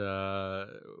 But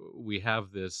we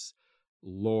have this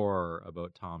lore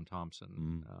about Tom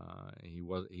Thompson.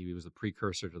 Mm. He was the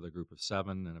precursor to the Group of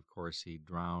Seven, and of course he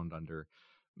drowned under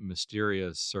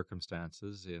mysterious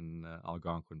circumstances in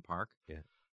Algonquin Park.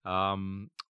 Yeah.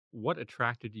 What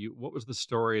attracted you? What was the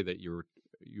story that you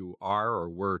are or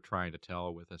were trying to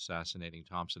tell with assassinating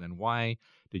Thompson, and why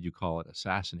did you call it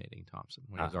assassinating Thompson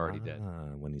when he's already dead?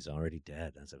 When he's already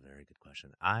dead. That's a very good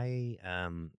question.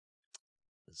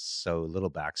 So a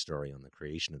little backstory on the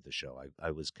creation of the show.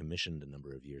 I was commissioned a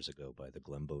number of years ago by the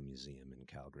Glenbow Museum in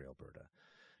Calgary, Alberta,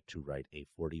 to write a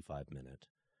 45-minute,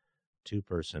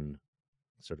 two-person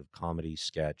sort of comedy,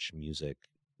 sketch, music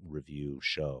review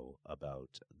show about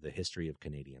the history of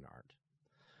Canadian art.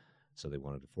 So they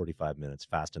wanted 45 minutes,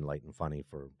 fast and light and funny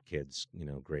for kids,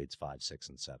 grades 5, 6,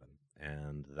 and 7.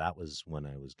 And that was when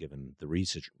I was given the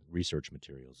research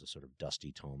materials, the sort of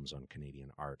dusty tomes on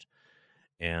Canadian art.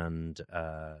 And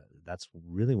that's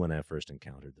really when I first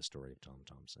encountered the story of Tom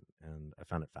Thompson. And I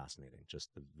found it fascinating,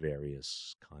 just the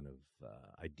various kind of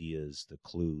ideas, the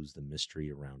clues, the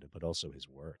mystery around it, but also his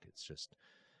work. It's just,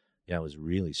 it was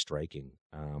really striking.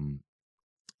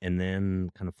 And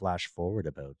then kind of flash forward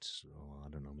about, I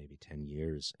don't know, maybe 10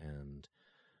 years, and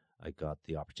I got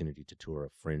the opportunity to tour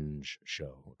a fringe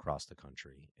show across the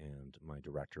country. And my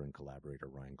director and collaborator,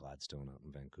 Ryan Gladstone out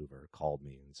in Vancouver, called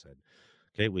me and said,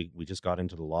 okay, we just got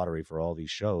into the lottery for all these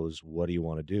shows. What do you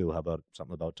want to do? How about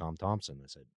something about Tom Thompson? I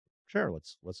said, sure,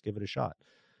 let's give it a shot.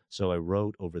 So I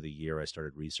wrote over the year, I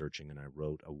started researching, and I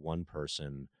wrote a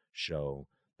one-person show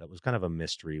that was kind of a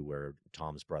mystery where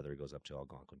Tom's brother goes up to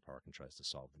Algonquin Park and tries to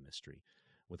solve the mystery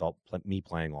with me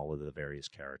playing all of the various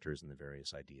characters and the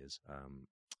various ideas.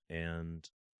 And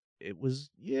it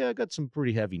was, I got some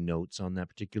pretty heavy notes on that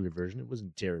particular version. It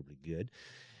wasn't terribly good.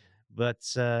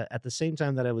 But at the same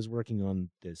time that I was working on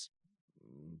this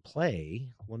play,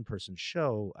 one-person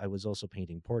show, I was also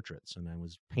painting portraits. And I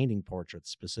was painting portraits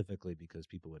specifically because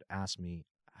people would ask me,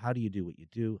 how do you do what you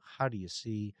do? How do you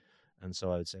see? And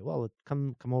so I would say, well,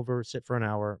 come over, sit for an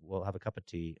hour. We'll have a cup of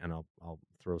tea, and I'll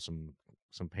throw some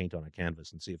paint on a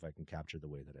canvas and see if I can capture the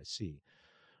way that I see.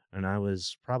 And I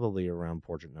was probably around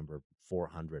portrait number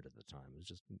 400 at the time. I was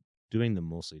just doing them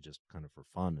mostly just kind of for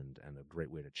fun and a great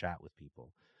way to chat with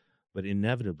people. But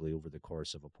inevitably, over the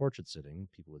course of a portrait sitting,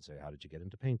 people would say, how did you get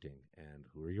into painting? And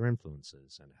who are your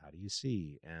influences? And how do you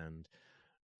see? And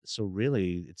so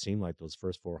really, it seemed like those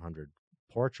first 400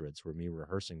 portraits were me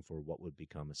rehearsing for what would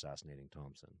become Assassinating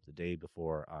Thompson. The day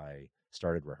before I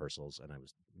started rehearsals, and I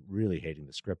was really hating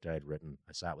the script I had written,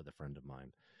 I sat with a friend of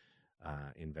mine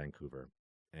in Vancouver,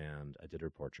 and I did her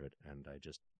portrait, and I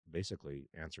just basically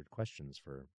answered questions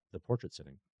for the portrait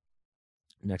sitting.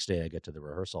 Next day, I get to the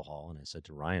rehearsal hall, and I said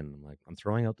to Ryan, I'm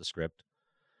throwing out the script.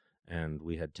 And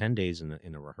we had 10 days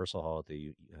in a rehearsal hall at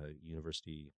the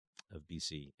University of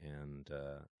BC. And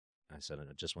I said,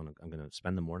 I'm going to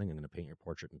spend the morning, I'm going to paint your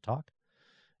portrait and talk.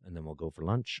 And then we'll go for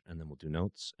lunch, and then we'll do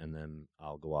notes. And then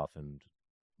I'll go off and,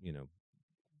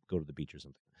 go to the beach or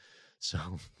something. So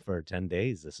for 10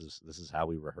 days, this is how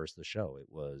we rehearsed the show. It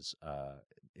was,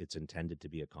 it's intended to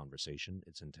be a conversation.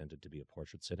 It's intended to be a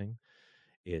portrait sitting.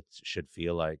 It should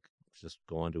feel like just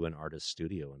going to an artist's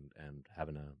studio and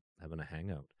having a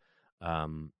hangout.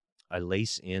 I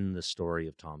lace in the story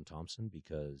of Tom Thompson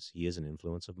because he is an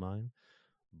influence of mine,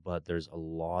 but there's a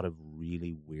lot of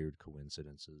really weird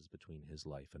coincidences between his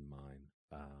life and mine.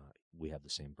 We have the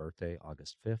same birthday,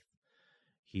 August 5th.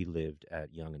 He lived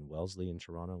at Yonge and Wellesley in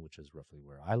Toronto, which is roughly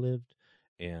where I lived.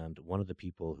 And one of the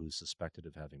people who's suspected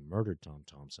of having murdered Tom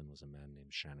Thompson was a man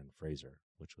named Shannon Fraser,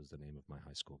 which was the name of my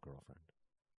high school girlfriend.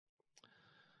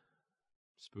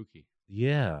 Spooky.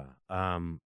 Yeah.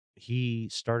 He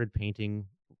started painting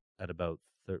at about,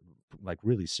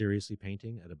 really seriously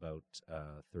painting at about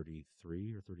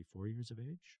 33 or 34 years of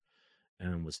age,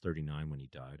 and was 39 when he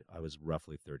died. I was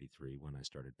roughly 33 when I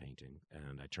started painting,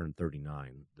 and I turned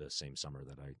 39 the same summer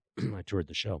that I toured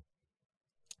the show.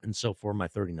 And so for my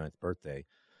 39th birthday,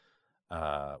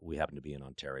 we happened to be in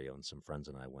Ontario, and some friends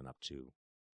and I went up to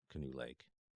Canoe Lake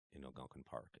in Algonquin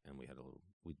Park, and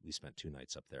we spent 2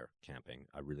 nights up there camping.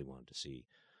 I really wanted to see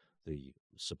the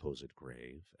supposed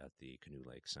grave at the Canoe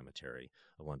Lake Cemetery.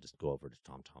 I wanted to go over to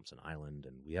Tom Thompson Island,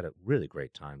 and we had a really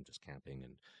great time just camping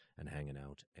and hanging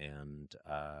out. And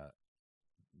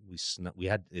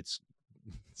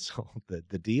so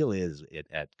the deal is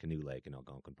at Canoe Lake in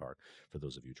Algonquin Park, for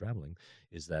those of you traveling,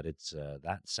 is that it's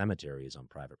that cemetery is on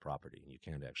private property, and you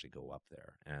can't actually go up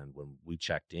there. And when we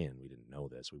checked in, we didn't know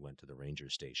this. We went to the ranger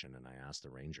station, and I asked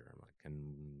the ranger, I'm like,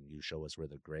 can you show us where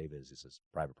the grave is? He says,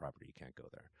 private property, you can't go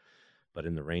there. But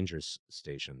in the Rangers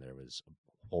station, there was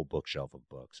a whole bookshelf of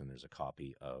books, and there's a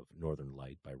copy of Northern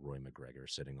Light by Roy McGregor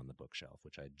sitting on the bookshelf,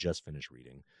 which I had just finished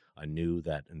reading. I knew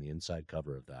that in the inside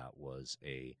cover of that was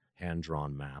a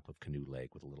hand-drawn map of Canoe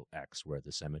Lake with a little X where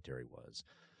the cemetery was.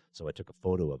 So I took a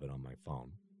photo of it on my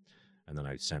phone, and then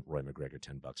I sent Roy McGregor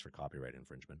 $10 for copyright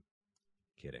infringement.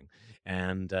 Kidding.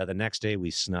 And the next day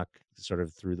we snuck sort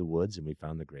of through the woods and we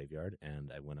found the graveyard,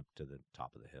 and I went up to the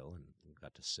top of the hill and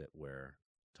got to sit where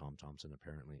Tom Thompson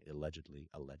apparently allegedly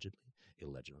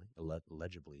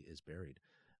is buried.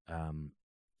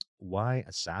 Why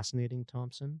assassinating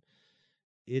Thompson?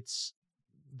 That's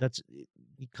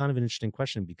kind of an interesting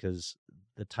question, because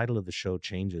the title of the show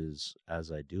changes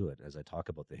as I do it. As I talk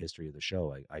about the history of the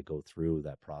show, I go through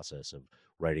that process of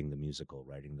writing the musical,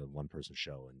 writing the one-person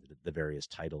show, and the various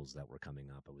titles that were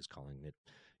coming up. I was calling it,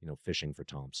 Fishing for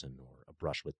Thompson, or A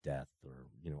Brush with Death, or,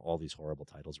 all these horrible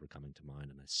titles were coming to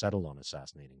mind. And I settled on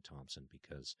Assassinating Thompson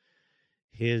because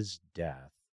his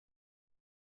death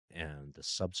and the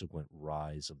subsequent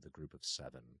rise of the Group of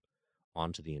Seven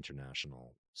onto the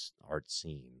international art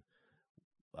scene,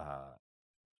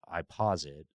 I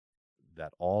posit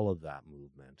that all of that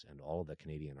movement and all of the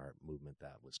Canadian art movement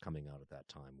that was coming out at that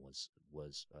time was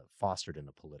fostered in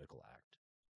a political act.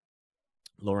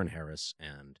 Lauren Harris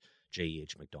and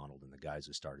J.E.H. MacDonald and the guys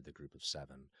who started the Group of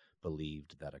Seven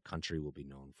believed that a country will be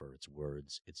known for its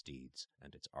words, its deeds,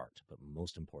 and its art, but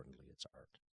most importantly, its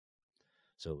art.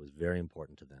 So it was very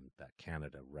important to them that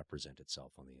Canada represent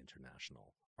itself on the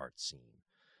international art scene.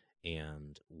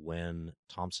 And when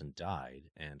Thompson died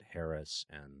and Harris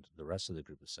and the rest of the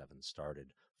Group of Seven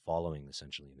started following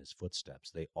essentially in his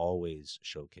footsteps, they always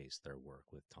showcased their work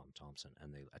with Tom Thompson,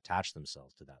 and they attached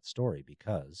themselves to that story,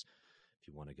 because if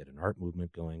you want to get an art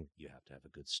movement going, you have to have a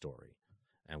good story.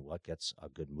 And what gets a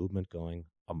good movement going?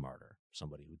 A martyr,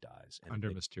 somebody who dies. And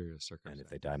under mysterious circumstances. And if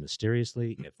they die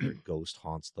mysteriously, if their ghost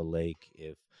haunts the lake,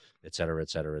 if et cetera, et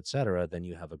cetera, et cetera, then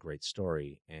you have a great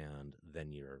story, and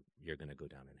then you're going to go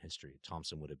down in history.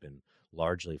 Thompson would have been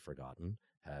largely forgotten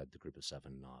had the Group of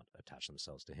Seven not attached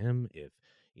themselves to him. If,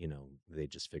 they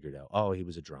just figured out, oh, he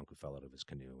was a drunk who fell out of his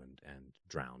canoe and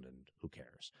drowned, and who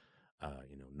cares?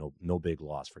 No big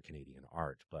loss for Canadian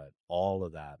art, but all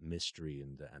of that mystery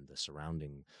and the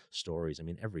surrounding stories. I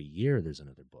mean, every year there's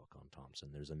another book on Thompson.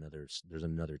 There's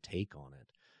another take on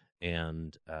it,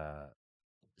 and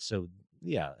so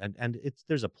yeah, and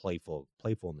there's a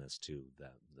playfulness to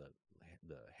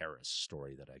the Harris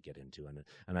story that I get into,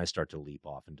 and I start to leap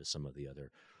off into some of the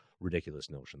other ridiculous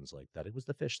notions, like that it was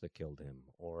the fish that killed him,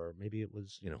 or maybe it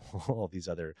was all these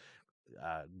other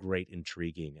great,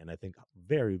 intriguing, and I think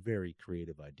very, very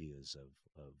creative ideas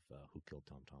of who killed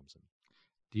Tom Thompson.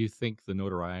 Do you think the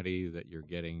notoriety that you're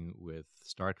getting with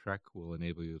Star Trek will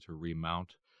enable you to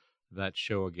remount that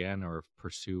show again, or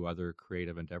pursue other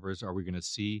creative endeavors? Are we going to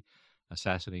see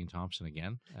Assassinating Thompson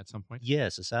again at some point?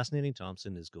 Yes, Assassinating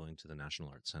Thompson is going to the National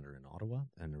Arts Centre in Ottawa,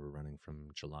 and we're running from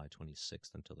July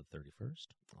 26th until the 31st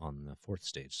on the 4th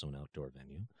stage, so an outdoor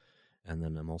venue. And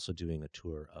then I'm also doing a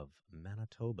tour of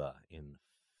Manitoba in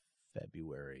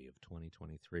February of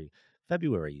 2023.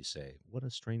 February, you say? What a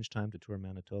strange time to tour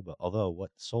Manitoba. Although what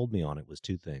sold me on it was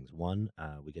two things. One,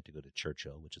 we get to go to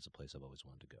Churchill, which is a place I've always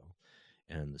wanted to go.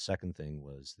 And the second thing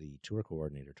was the tour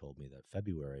coordinator told me that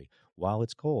February, while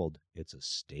it's cold, it's a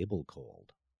stable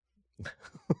cold.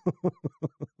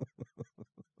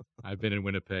 I've been in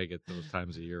Winnipeg at those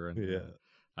times of year, and yeah.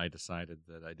 I decided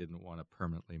that I didn't want to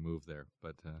permanently move there,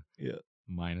 but yeah,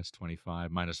 minus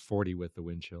 25, minus 40 with the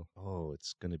wind chill. Oh,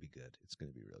 it's going to be good. It's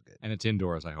going to be real good. And it's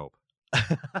indoors, I hope.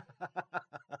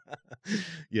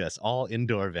 Yes, all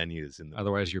indoor venues.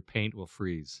 Otherwise, your paint will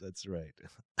freeze. That's right.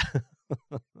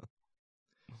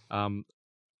 I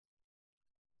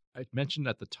mentioned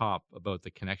at the top about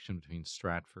the connection between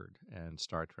Stratford and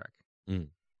Star Trek. Mm.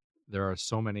 There are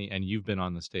so many, and you've been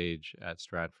on the stage at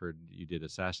Stratford. You did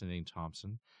Assassinating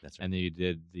Thompson. That's right. And then you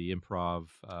did the improv.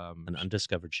 An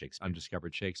Undiscovered Shakespeare.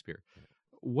 Undiscovered Shakespeare. Yeah.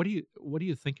 What do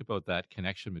you think about that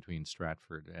connection between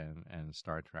Stratford and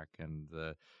Star Trek, and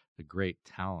the great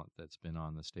talent that's been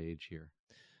on the stage here?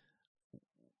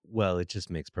 Well, it just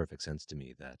makes perfect sense to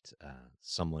me that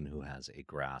someone who has a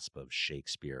grasp of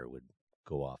Shakespeare would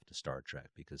go off to Star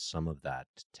Trek, because some of that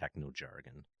techno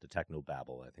jargon, the techno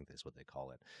babble, I think that's what they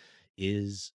call it,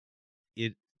 is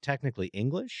it technically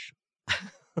English,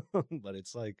 but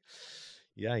it's like,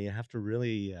 yeah, you have to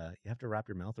really, you have to wrap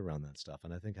your mouth around that stuff.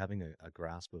 And I think having a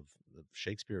grasp of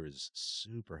Shakespeare is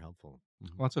super helpful.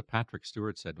 Mm-hmm. Well, that's what Patrick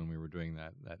Stewart said when we were doing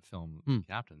that film,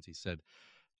 Captains. He said,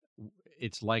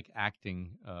 it's like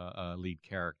acting a lead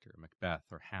character, Macbeth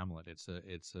or Hamlet. It's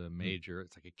a major,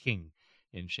 it's like a king.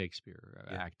 in Shakespeare,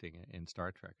 Yeah. acting in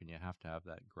Star Trek, and you have to have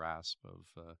that grasp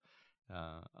of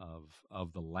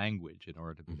the language in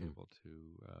order to be able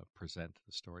to present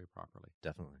the story properly.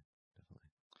 Definitely.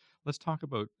 Let's talk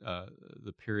about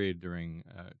the period during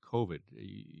COVID.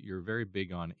 You're very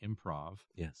big on improv,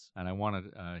 Yes. and I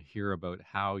want to hear about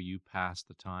how you passed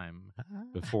the time Ah.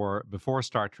 before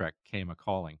Star Trek came a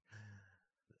calling.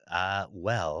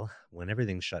 Well, when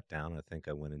everything shut down, I think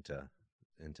I went into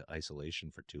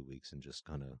isolation for 2 weeks and just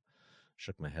kind of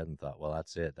shook my head and thought, well,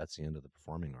 that's it. That's the end of the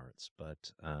performing arts.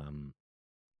 But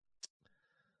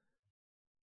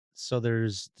so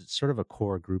there's sort of a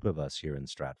core group of us here in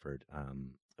Stratford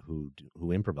who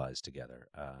improvise together.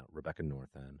 Rebecca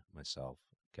Northan, myself,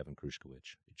 Kevin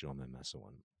Krushkowicz, Joma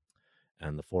Mesawan.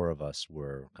 And the four of us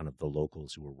were kind of the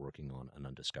locals who were working on an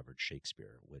undiscovered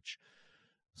Shakespeare, which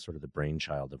sort of the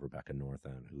brainchild of Rebecca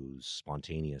Northan, whose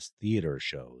spontaneous theater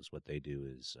shows, what they do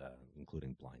is,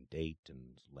 including Blind Date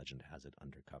and Legend Has It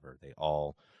Undercover, they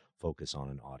all focus on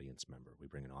an audience member. We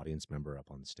bring an audience member up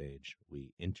on stage.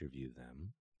 We interview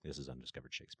them. This is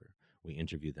Undiscovered Shakespeare. We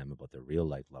interview them about their real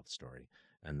life love story,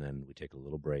 and then we take a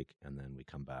little break, and then we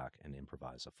come back and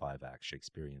improvise a 5-act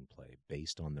Shakespearean play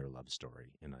based on their love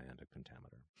story in iambic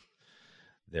pentameter.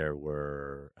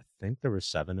 I think there were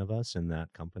 7 of us in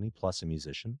that company, plus a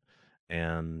musician.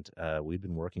 And we'd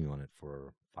been working on it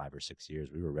for 5 or 6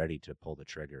 years. We were ready to pull the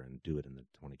trigger and do it in the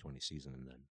 2020 season, and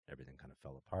then everything kind of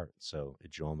fell apart. So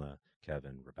Ijoma,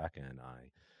 Kevin, Rebecca, and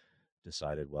I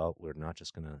decided, well, we're not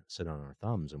just going to sit on our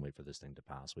thumbs and wait for this thing to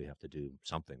pass. We have to do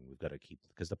something. We've got to keep,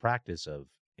 because the practice of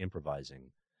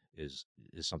improvising is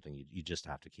something you just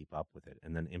have to keep up with it.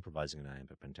 And then improvising an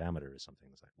iambic pentameter is something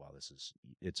that's like, wow,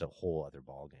 it's a whole other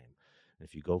ball game. And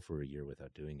if you go for a year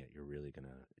without doing it, you're really going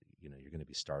to, you're going to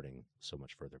be starting so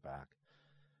much further back.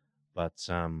 But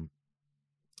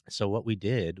so what we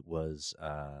did was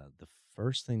the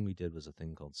first thing we did was a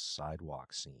thing called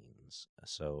sidewalk scenes.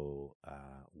 So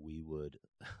we would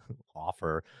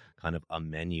offer kind of a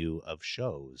menu of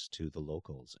shows to the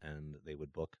locals, and they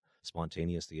would book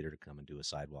spontaneous theater to come and do a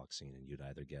sidewalk scene, and you'd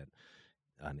either get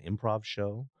an improv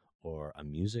show or a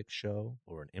music show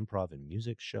or an improv and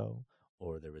music show,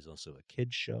 or there was also a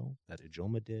kids show that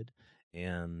Ijoma did.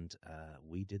 And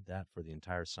we did that for the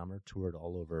entire summer, toured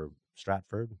all over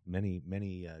Stratford, many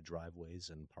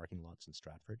driveways and parking lots in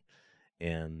Stratford.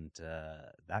 And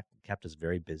that kept us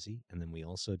very busy. And then we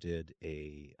also did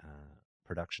a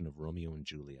production of Romeo and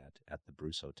Juliet at the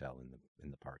Bruce Hotel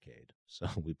in the Parkade. So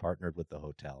we partnered with the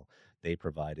hotel. They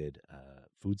provided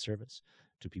food service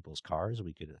to people's cars. I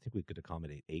think we could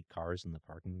accommodate 8 cars in the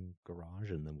parking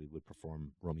garage, and then we would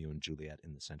perform Romeo and Juliet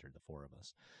in the center, the 4 of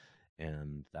us.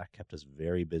 And that kept us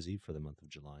very busy for the month of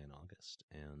July and August.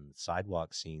 And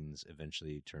sidewalk scenes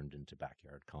eventually turned into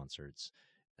backyard concerts.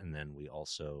 And then we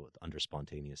also, under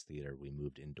spontaneous theater, we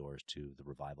moved indoors to the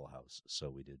Revival House.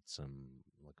 So we did some,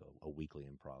 like a weekly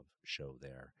improv show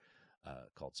there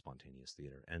called Spontaneous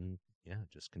Theater. And yeah,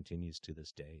 it just continues to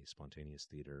this day. Spontaneous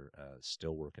Theater,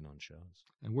 still working on shows.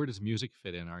 And where does music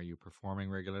fit in? Are you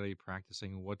performing regularly,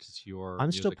 practicing? What's your I'm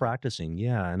music? still practicing,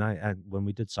 yeah. And I when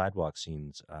we did sidewalk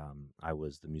scenes, I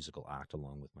was the musical act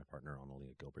along with my partner,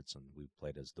 Analia Gilbertson. We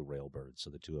played as the Railbirds,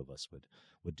 so the 2 of us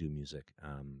would do music.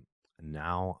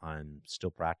 Now I'm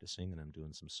still practicing, and I'm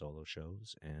doing some solo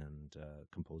shows and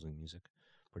composing music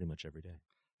pretty much every day.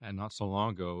 And not so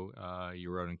long ago, you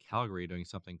were out in Calgary doing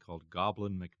something called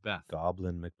Goblin Macbeth.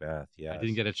 Goblin Macbeth, yes. I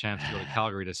didn't get a chance to go to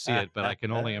Calgary to see it, but I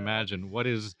can only imagine what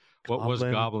was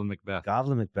Goblin Macbeth.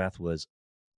 Goblin Macbeth was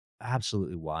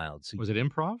absolutely wild. So was it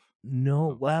improv?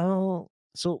 No, well,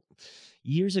 so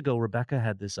years ago, Rebecca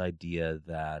had this idea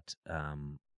that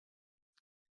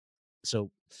so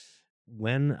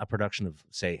when a production of,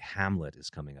 say, Hamlet is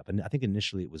coming up, and I think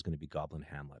initially it was going to be Goblin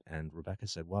Hamlet, and Rebecca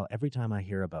said, well, every time I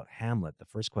hear about Hamlet, the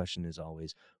first question is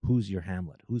always, who's your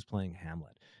Hamlet? Who's playing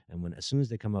Hamlet? And as soon as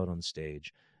they come out on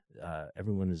stage,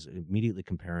 everyone is immediately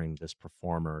comparing this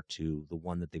performer to the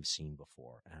one that they've seen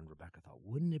before. And Rebecca thought,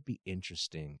 wouldn't it be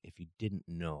interesting if you didn't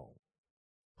know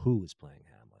who is playing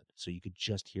Hamlet, so you could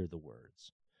just hear the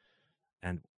words?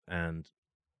 And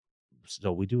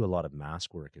so we do a lot of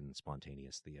mask work in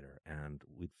spontaneous theater, and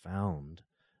we found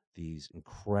these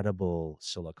incredible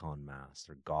silicone masks.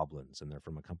 They're goblins, and they're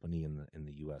from a company in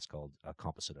the U.S. called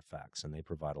Composite Effects, and they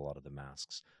provide a lot of the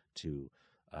masks to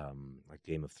like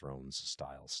Game of Thrones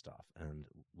style stuff. And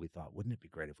we thought, wouldn't it be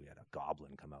great if we had a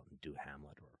goblin come out and do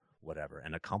Hamlet or whatever,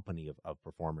 and a company of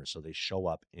performers. So they show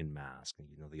up in mask,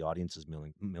 and the audience is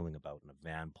milling about, and a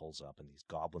van pulls up, and these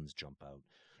goblins jump out,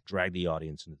 drag the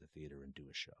audience into the theater, and do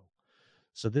a show.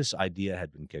 So this idea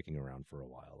had been kicking around for a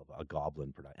while of a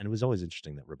goblin production, and it was always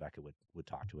interesting that Rebecca would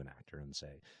talk to an actor and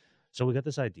say, "So we got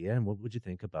this idea, and what would you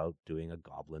think about doing a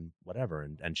goblin, whatever?"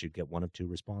 And she'd get one of two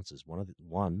responses.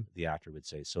 The actor would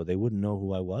say, "So they wouldn't know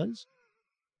who I was?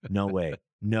 No way,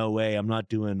 no way. I'm not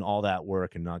doing all that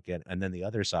work and not get." And then the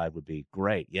other side would be,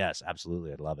 "Great, yes,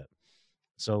 absolutely, I'd love it."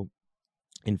 So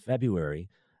in February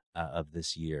of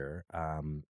this year,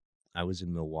 I was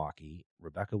in Milwaukee.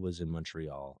 Rebecca was in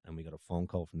Montreal, and we got a phone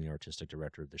call from the artistic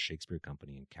director of the Shakespeare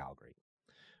Company in Calgary.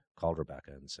 Called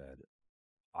Rebecca and said,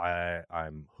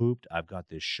 I'm hooped. I've got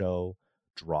this show,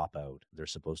 Dropout. They're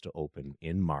supposed to open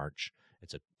in March.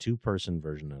 It's a 2-person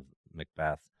version of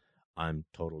Macbeth. I'm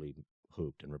totally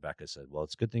hooped." And Rebecca said, "Well,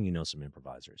 it's a good thing you know some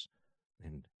improvisers."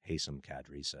 And Haysam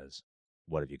Kadri says,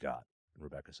 "What have you got?" And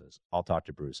Rebecca says, "I'll talk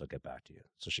to Bruce. I'll get back to you."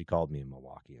 So she called me in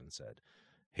Milwaukee and said,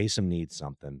 "Haysam needs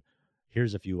something.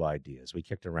 Here's a few ideas." We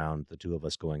kicked around, the two of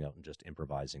us going out and just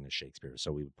improvising as Shakespeare.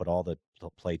 So we would put all the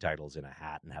play titles in a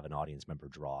hat and have an audience member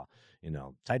draw,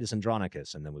 Titus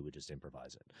Andronicus, and then we would just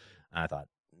improvise it. And I thought,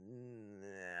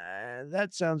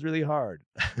 that sounds really hard.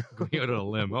 Going out on a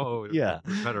limb. Oh, yeah.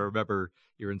 Try to remember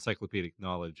your encyclopedic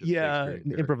knowledge of Yeah,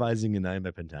 Shakespeare. improvising in I'm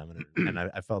a pentameter. And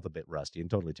I felt a bit rusty and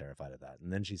totally terrified of that.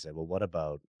 And then she said, "Well, what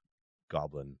about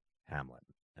Goblin Hamlet?"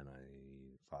 And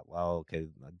I thought, well, okay,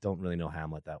 I don't really know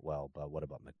Hamlet that well, but what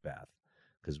about Macbeth?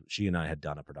 Because she and I had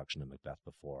done a production of Macbeth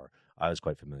before. I was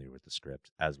quite familiar with the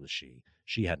script, as was she.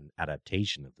 She had an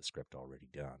adaptation of the script already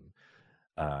done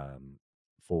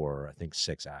for, I think,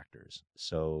 6 actors.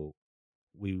 So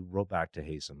we wrote back to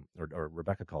Haysam, or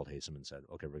Rebecca called Haysam and said,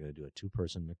 "Okay, we're going to do a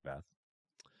 2-person Macbeth,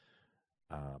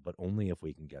 but only if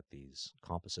we can get these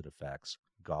composite effects,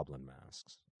 goblin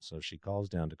masks." So she calls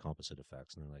down to composite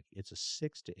effects, and they're like, "It's a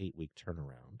 6 to 8 week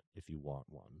turnaround if you want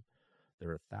one.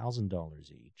 They're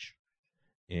 $1,000 each,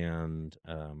 and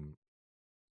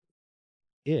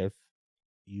if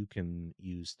you can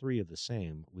use 3 of the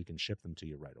same, we can ship them to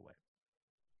you right away."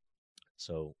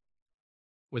 So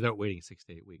Without waiting 6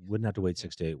 to 8 weeks. Wouldn't have to wait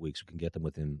 6 to 8 weeks. We can get them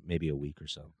within maybe a week or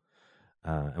so.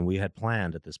 And we had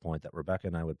planned at this point that Rebecca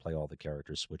and I would play all the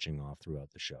characters switching off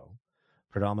throughout the show.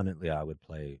 Predominantly, I would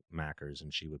play Mackers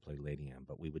and she would play Lady Anne,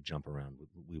 but we would jump around.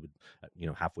 We would,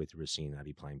 halfway through a scene, I'd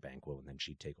be playing Banquo, and then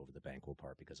she'd take over the Banquo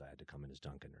part because I had to come in as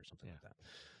Duncan or something like that.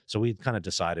 So we kind of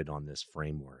decided on this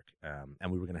framework,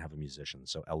 and we were going to have a musician.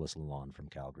 So Ellis Lalonde from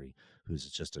Calgary, who's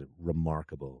just a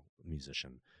remarkable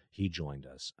musician, he joined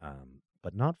us,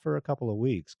 but not for a couple of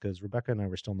weeks because Rebecca and I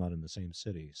were still not in the same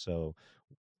city. So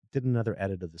did another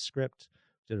edit of the script,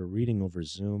 did a reading over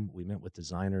Zoom. We met with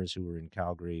designers who were in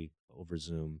Calgary over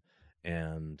Zoom,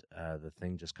 and the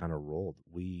thing just kind of rolled.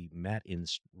 We met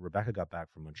Rebecca got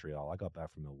back from Montreal. I got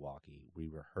back from Milwaukee. We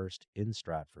rehearsed in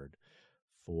Stratford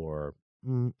for,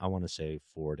 I want to say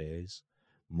 4 days,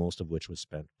 most of which was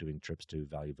spent doing trips to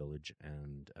Value Village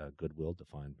and Goodwill to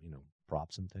find,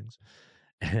 props and things,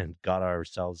 and got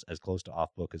ourselves as close to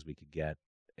off book as we could get,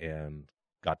 and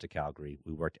got to Calgary.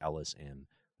 We worked Ellis in.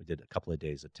 We did a couple of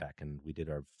days of tech, and we did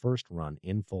our first run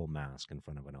in full mask in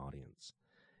front of an audience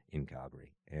in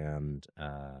Calgary. And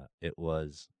it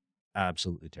was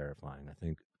absolutely terrifying. I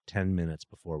think 10 minutes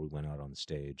before we went out on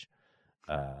stage,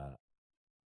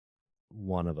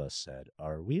 one of us said,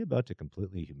 "Are we about to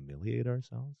completely humiliate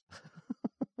ourselves?"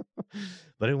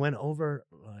 But it went over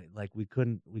like we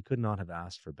could not have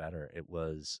asked for better. It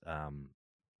was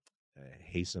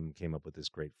Haysam came up with this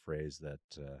great phrase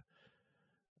that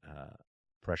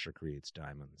pressure creates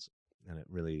diamonds, and it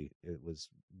was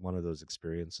one of those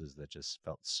experiences that just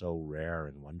felt so rare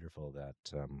and wonderful that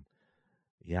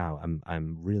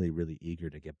I'm really, really eager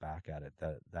to get back at it.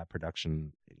 That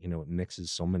production, it mixes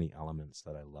so many elements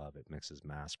that I love. It mixes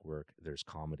mask work, there's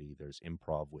comedy, there's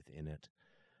improv within it.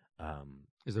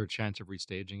 Is there a chance of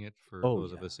restaging it for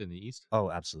those of us in the East?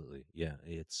 Oh, absolutely. Yeah.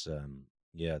 It's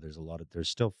there's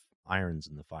still irons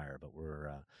in the fire, but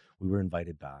we were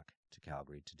invited back to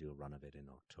Calgary to do a run of it in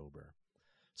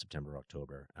September,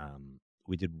 October.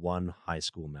 We did one high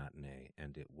school matinee,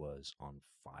 and it was on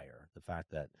fire. The fact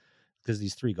that, because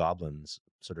these 3 goblins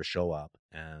sort of show up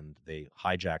and they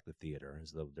hijack the theater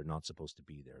as though they're not supposed to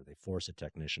be there. They force a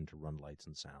technician to run lights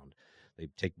and sound. They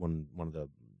take one of the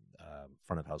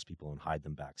front of house people and hide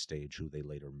them backstage, who they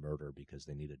later murder because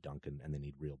they need a Duncan and they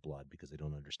need real blood because they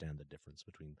don't understand the difference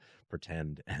between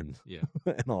pretend and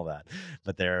and all that.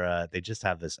 But they just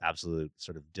have this absolute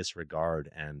sort of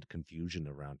disregard and confusion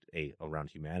around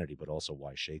humanity, but also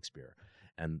why Shakespeare,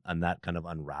 and that kind of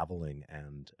unraveling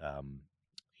and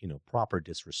proper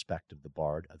disrespect of the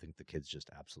bard. I think the kids just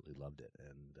absolutely loved it,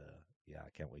 and I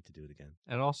can't wait to do it again.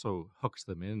 And it also hooks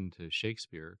them into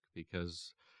Shakespeare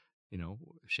because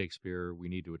Shakespeare, we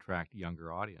need to attract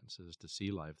younger audiences to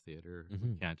see live theater. We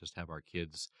Hmm. can't just have our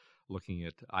kids looking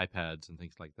at iPads and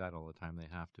things like that all the time. They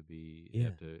Yeah.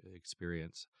 have to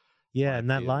experience Yeah, live and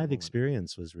that theater in the live moment.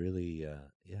 experience was really,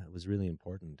 it was really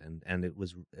important, and it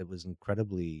was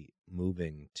incredibly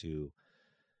moving to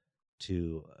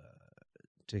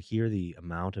to hear the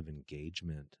amount of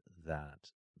engagement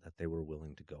that they were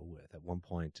willing to go with. At one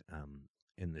point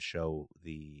in the show,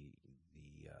 the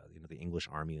English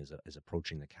army is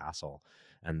approaching the castle,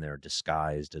 and they're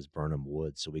disguised as Burnham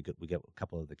Wood. So we get a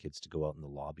couple of the kids to go out in the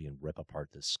lobby and rip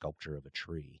apart this sculpture of a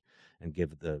tree and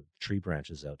give the tree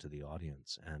branches out to the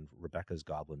audience. And Rebecca's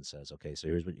goblin says, "Okay, so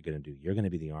here's what you're going to do. You're going to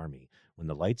be the army. When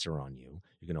the lights are on you,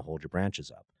 you're going to hold your branches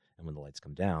up, and when the lights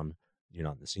come down, you're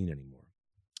not in the scene anymore."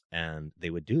 And they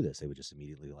would do this. They would just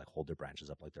immediately like hold their branches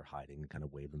up like they're hiding and kind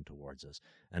of wave them towards us.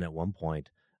 And at one point,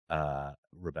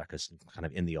 Rebecca's kind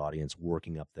of in the audience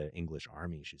working up the English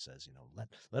army. She says,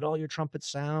 let all your trumpets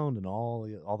sound, and all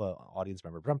the audience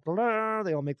members,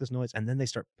 they all make this noise, and then they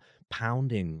start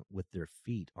pounding with their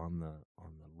feet on the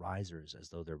risers as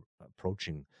though they're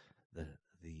approaching the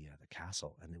the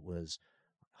castle. And it was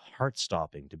heart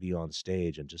stopping to be on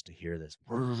stage and just to hear this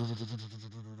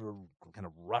kind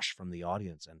of rush from the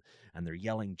audience, and they're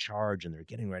yelling charge, and they're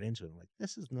getting right into it. I'm like,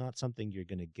 this is not something you're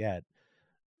going to get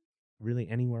really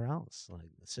anywhere else. Like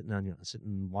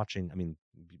sitting watching, I mean,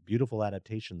 beautiful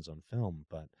adaptations on film,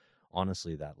 but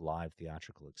honestly, that live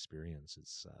theatrical experience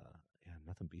is, yeah,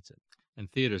 nothing beats it.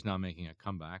 And theater's now making a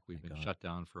comeback. We've Thank been God. shut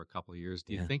down for a couple of years.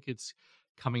 Do you Yeah. think it's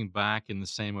coming back in the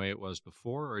same way it was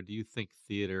before, or do you think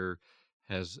theater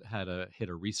has hit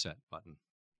a reset button?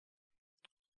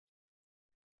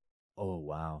 Oh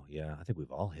wow, yeah. I think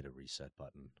we've all hit a reset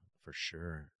button for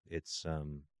sure. It's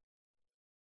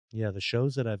yeah, the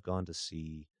shows that I've gone to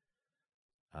see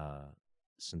uh,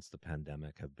 since the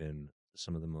pandemic have been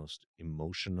some of the most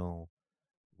emotional,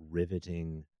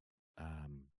 riveting,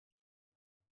 um,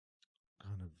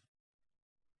 kind of,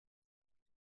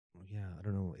 yeah, I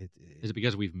don't know. Is it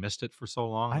because we've missed it for so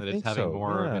long I that it's think having so.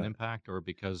 more of an Yeah. impact, or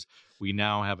because we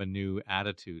now have a new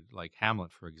attitude? Like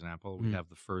Hamlet, for example, we Mm, have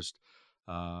the first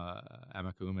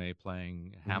Amakume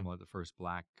playing mhm. Hamlet, the first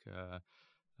black uh,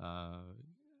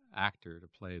 actor to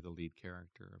play the lead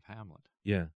character of Hamlet.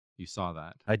 Yeah, You saw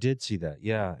that. I did see that.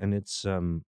 Yeah, and it's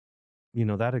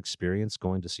that experience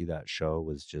going to see that show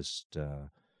was just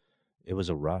it was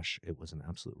a rush. It was an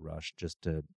absolute rush just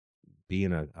to be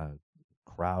in a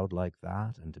crowd like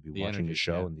that and to be The watching the energy,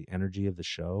 show yeah. and the energy of the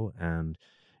show, and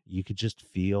you could just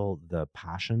feel the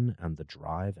passion and the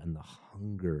drive and the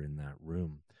hunger in that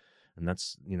room. And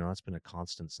that's been a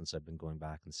constant since I've been going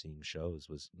back and seeing shows.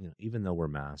 Was, even though we're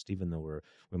masked, even though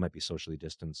we might be socially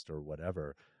distanced or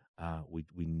whatever,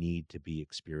 we need to be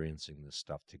experiencing this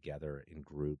stuff together in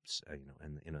groups,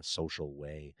 and in a social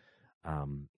way.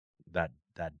 um,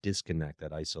 that disconnect,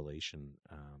 that isolation,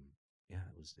 yeah,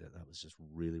 that was just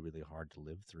really, really hard to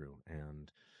live through.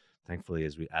 And thankfully,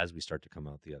 as we start to come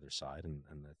out the other side, and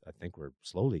I think we're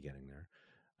slowly getting there,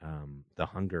 the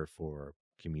hunger for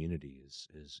community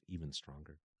is even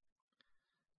stronger.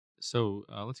 So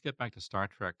let's get back to Star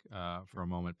Trek for a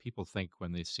moment. People think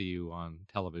when they see you on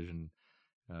television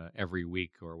every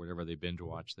week or whatever they binge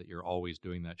watch that you're always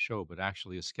doing that show, but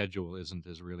actually a schedule isn't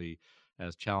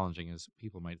as challenging as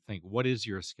people might think. What is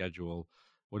your schedule?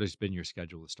 What has been your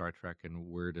schedule with Star Trek, and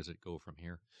where does it go from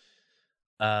here?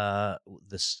 The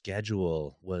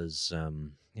schedule was,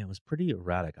 it was pretty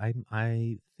erratic.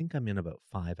 I think I'm in about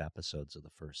 5 episodes of the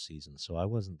first season, so I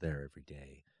wasn't there every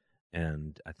day.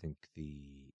 And I think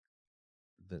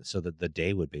so that the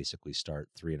day would basically start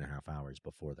 3.5 hours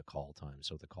before the call time.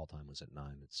 So if the call time was at 9,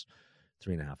 it's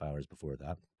 3.5 hours before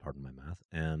that. Pardon my math.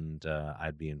 And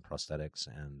I'd be in prosthetics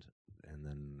and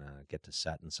then get to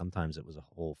set. And sometimes it was a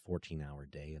whole 14-hour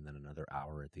day, and then another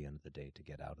hour at the end of the day to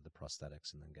get out of the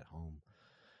prosthetics and then get home.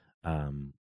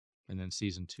 And then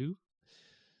season 2?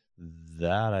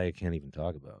 That I can't even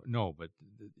talk about. No, but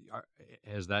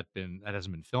that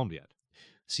hasn't been filmed yet?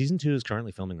 Season 2 is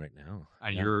currently filming right now.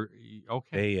 And Yeah. you're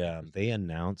okay. They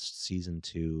announced season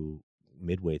 2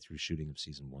 midway through shooting of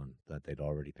season 1, that they'd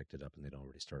already picked it up and they'd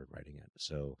already started writing it.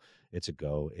 So it's a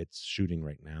go. It's shooting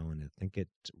right now, and I think it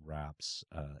wraps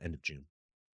end of June.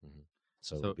 Mm-hmm.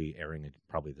 So it'll be airing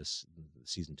probably this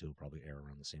season 2 will probably air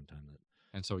around the same time that.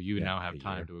 And so you now have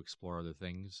time to explore other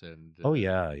things. And oh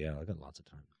yeah, I got lots of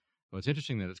time. Well, it's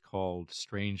interesting that it's called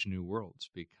Strange New Worlds,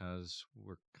 because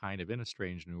we're kind of in a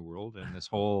strange new world, and this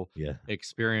whole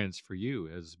experience for you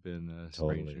has been a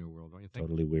strange new world, don't you think?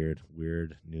 Totally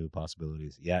weird new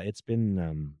possibilities. Yeah, it's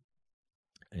been.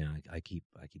 Yeah, I keep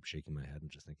shaking my head and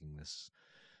just thinking this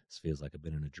This feels like I've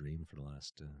been in a dream for the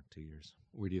last 2 years.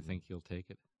 Where do you think you'll take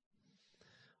it?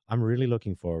 I'm really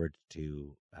looking forward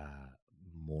to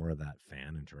more of that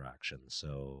fan interaction.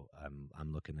 So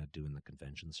I'm looking at doing the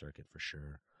convention circuit for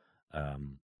sure.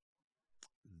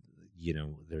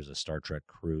 There's a Star Trek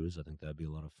cruise. I think that'd be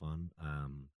a lot of fun.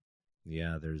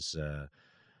 There's a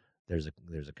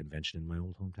convention in my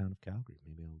old hometown of Calgary.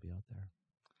 Maybe I'll be out there.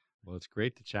 Well, it's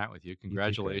great to chat with you. You too, Craig.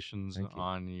 Congratulations Thank you.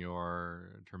 on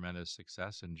your tremendous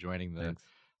success and joining Thanks.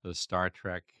 the Star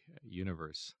Trek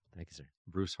universe. Thank you, sir.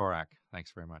 Bruce Horak,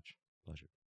 thanks very much. Pleasure.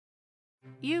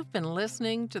 You've been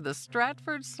listening to the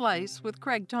Stratford Slice with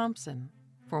Craig Thompson.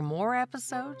 For more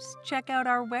episodes, check out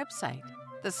our website,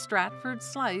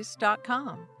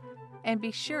 thestratfordslice.com, and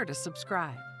be sure to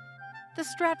subscribe. The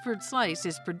Stratford Slice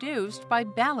is produced by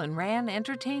Ballin Ran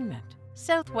Entertainment,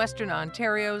 Southwestern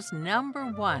Ontario's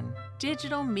 #1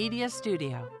 digital media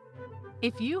studio.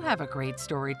 If you have a great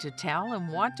story to tell and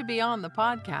want to be on the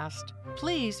podcast,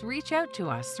 please reach out to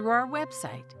us through our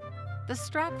website,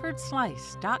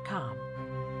 thestratfordslice.com.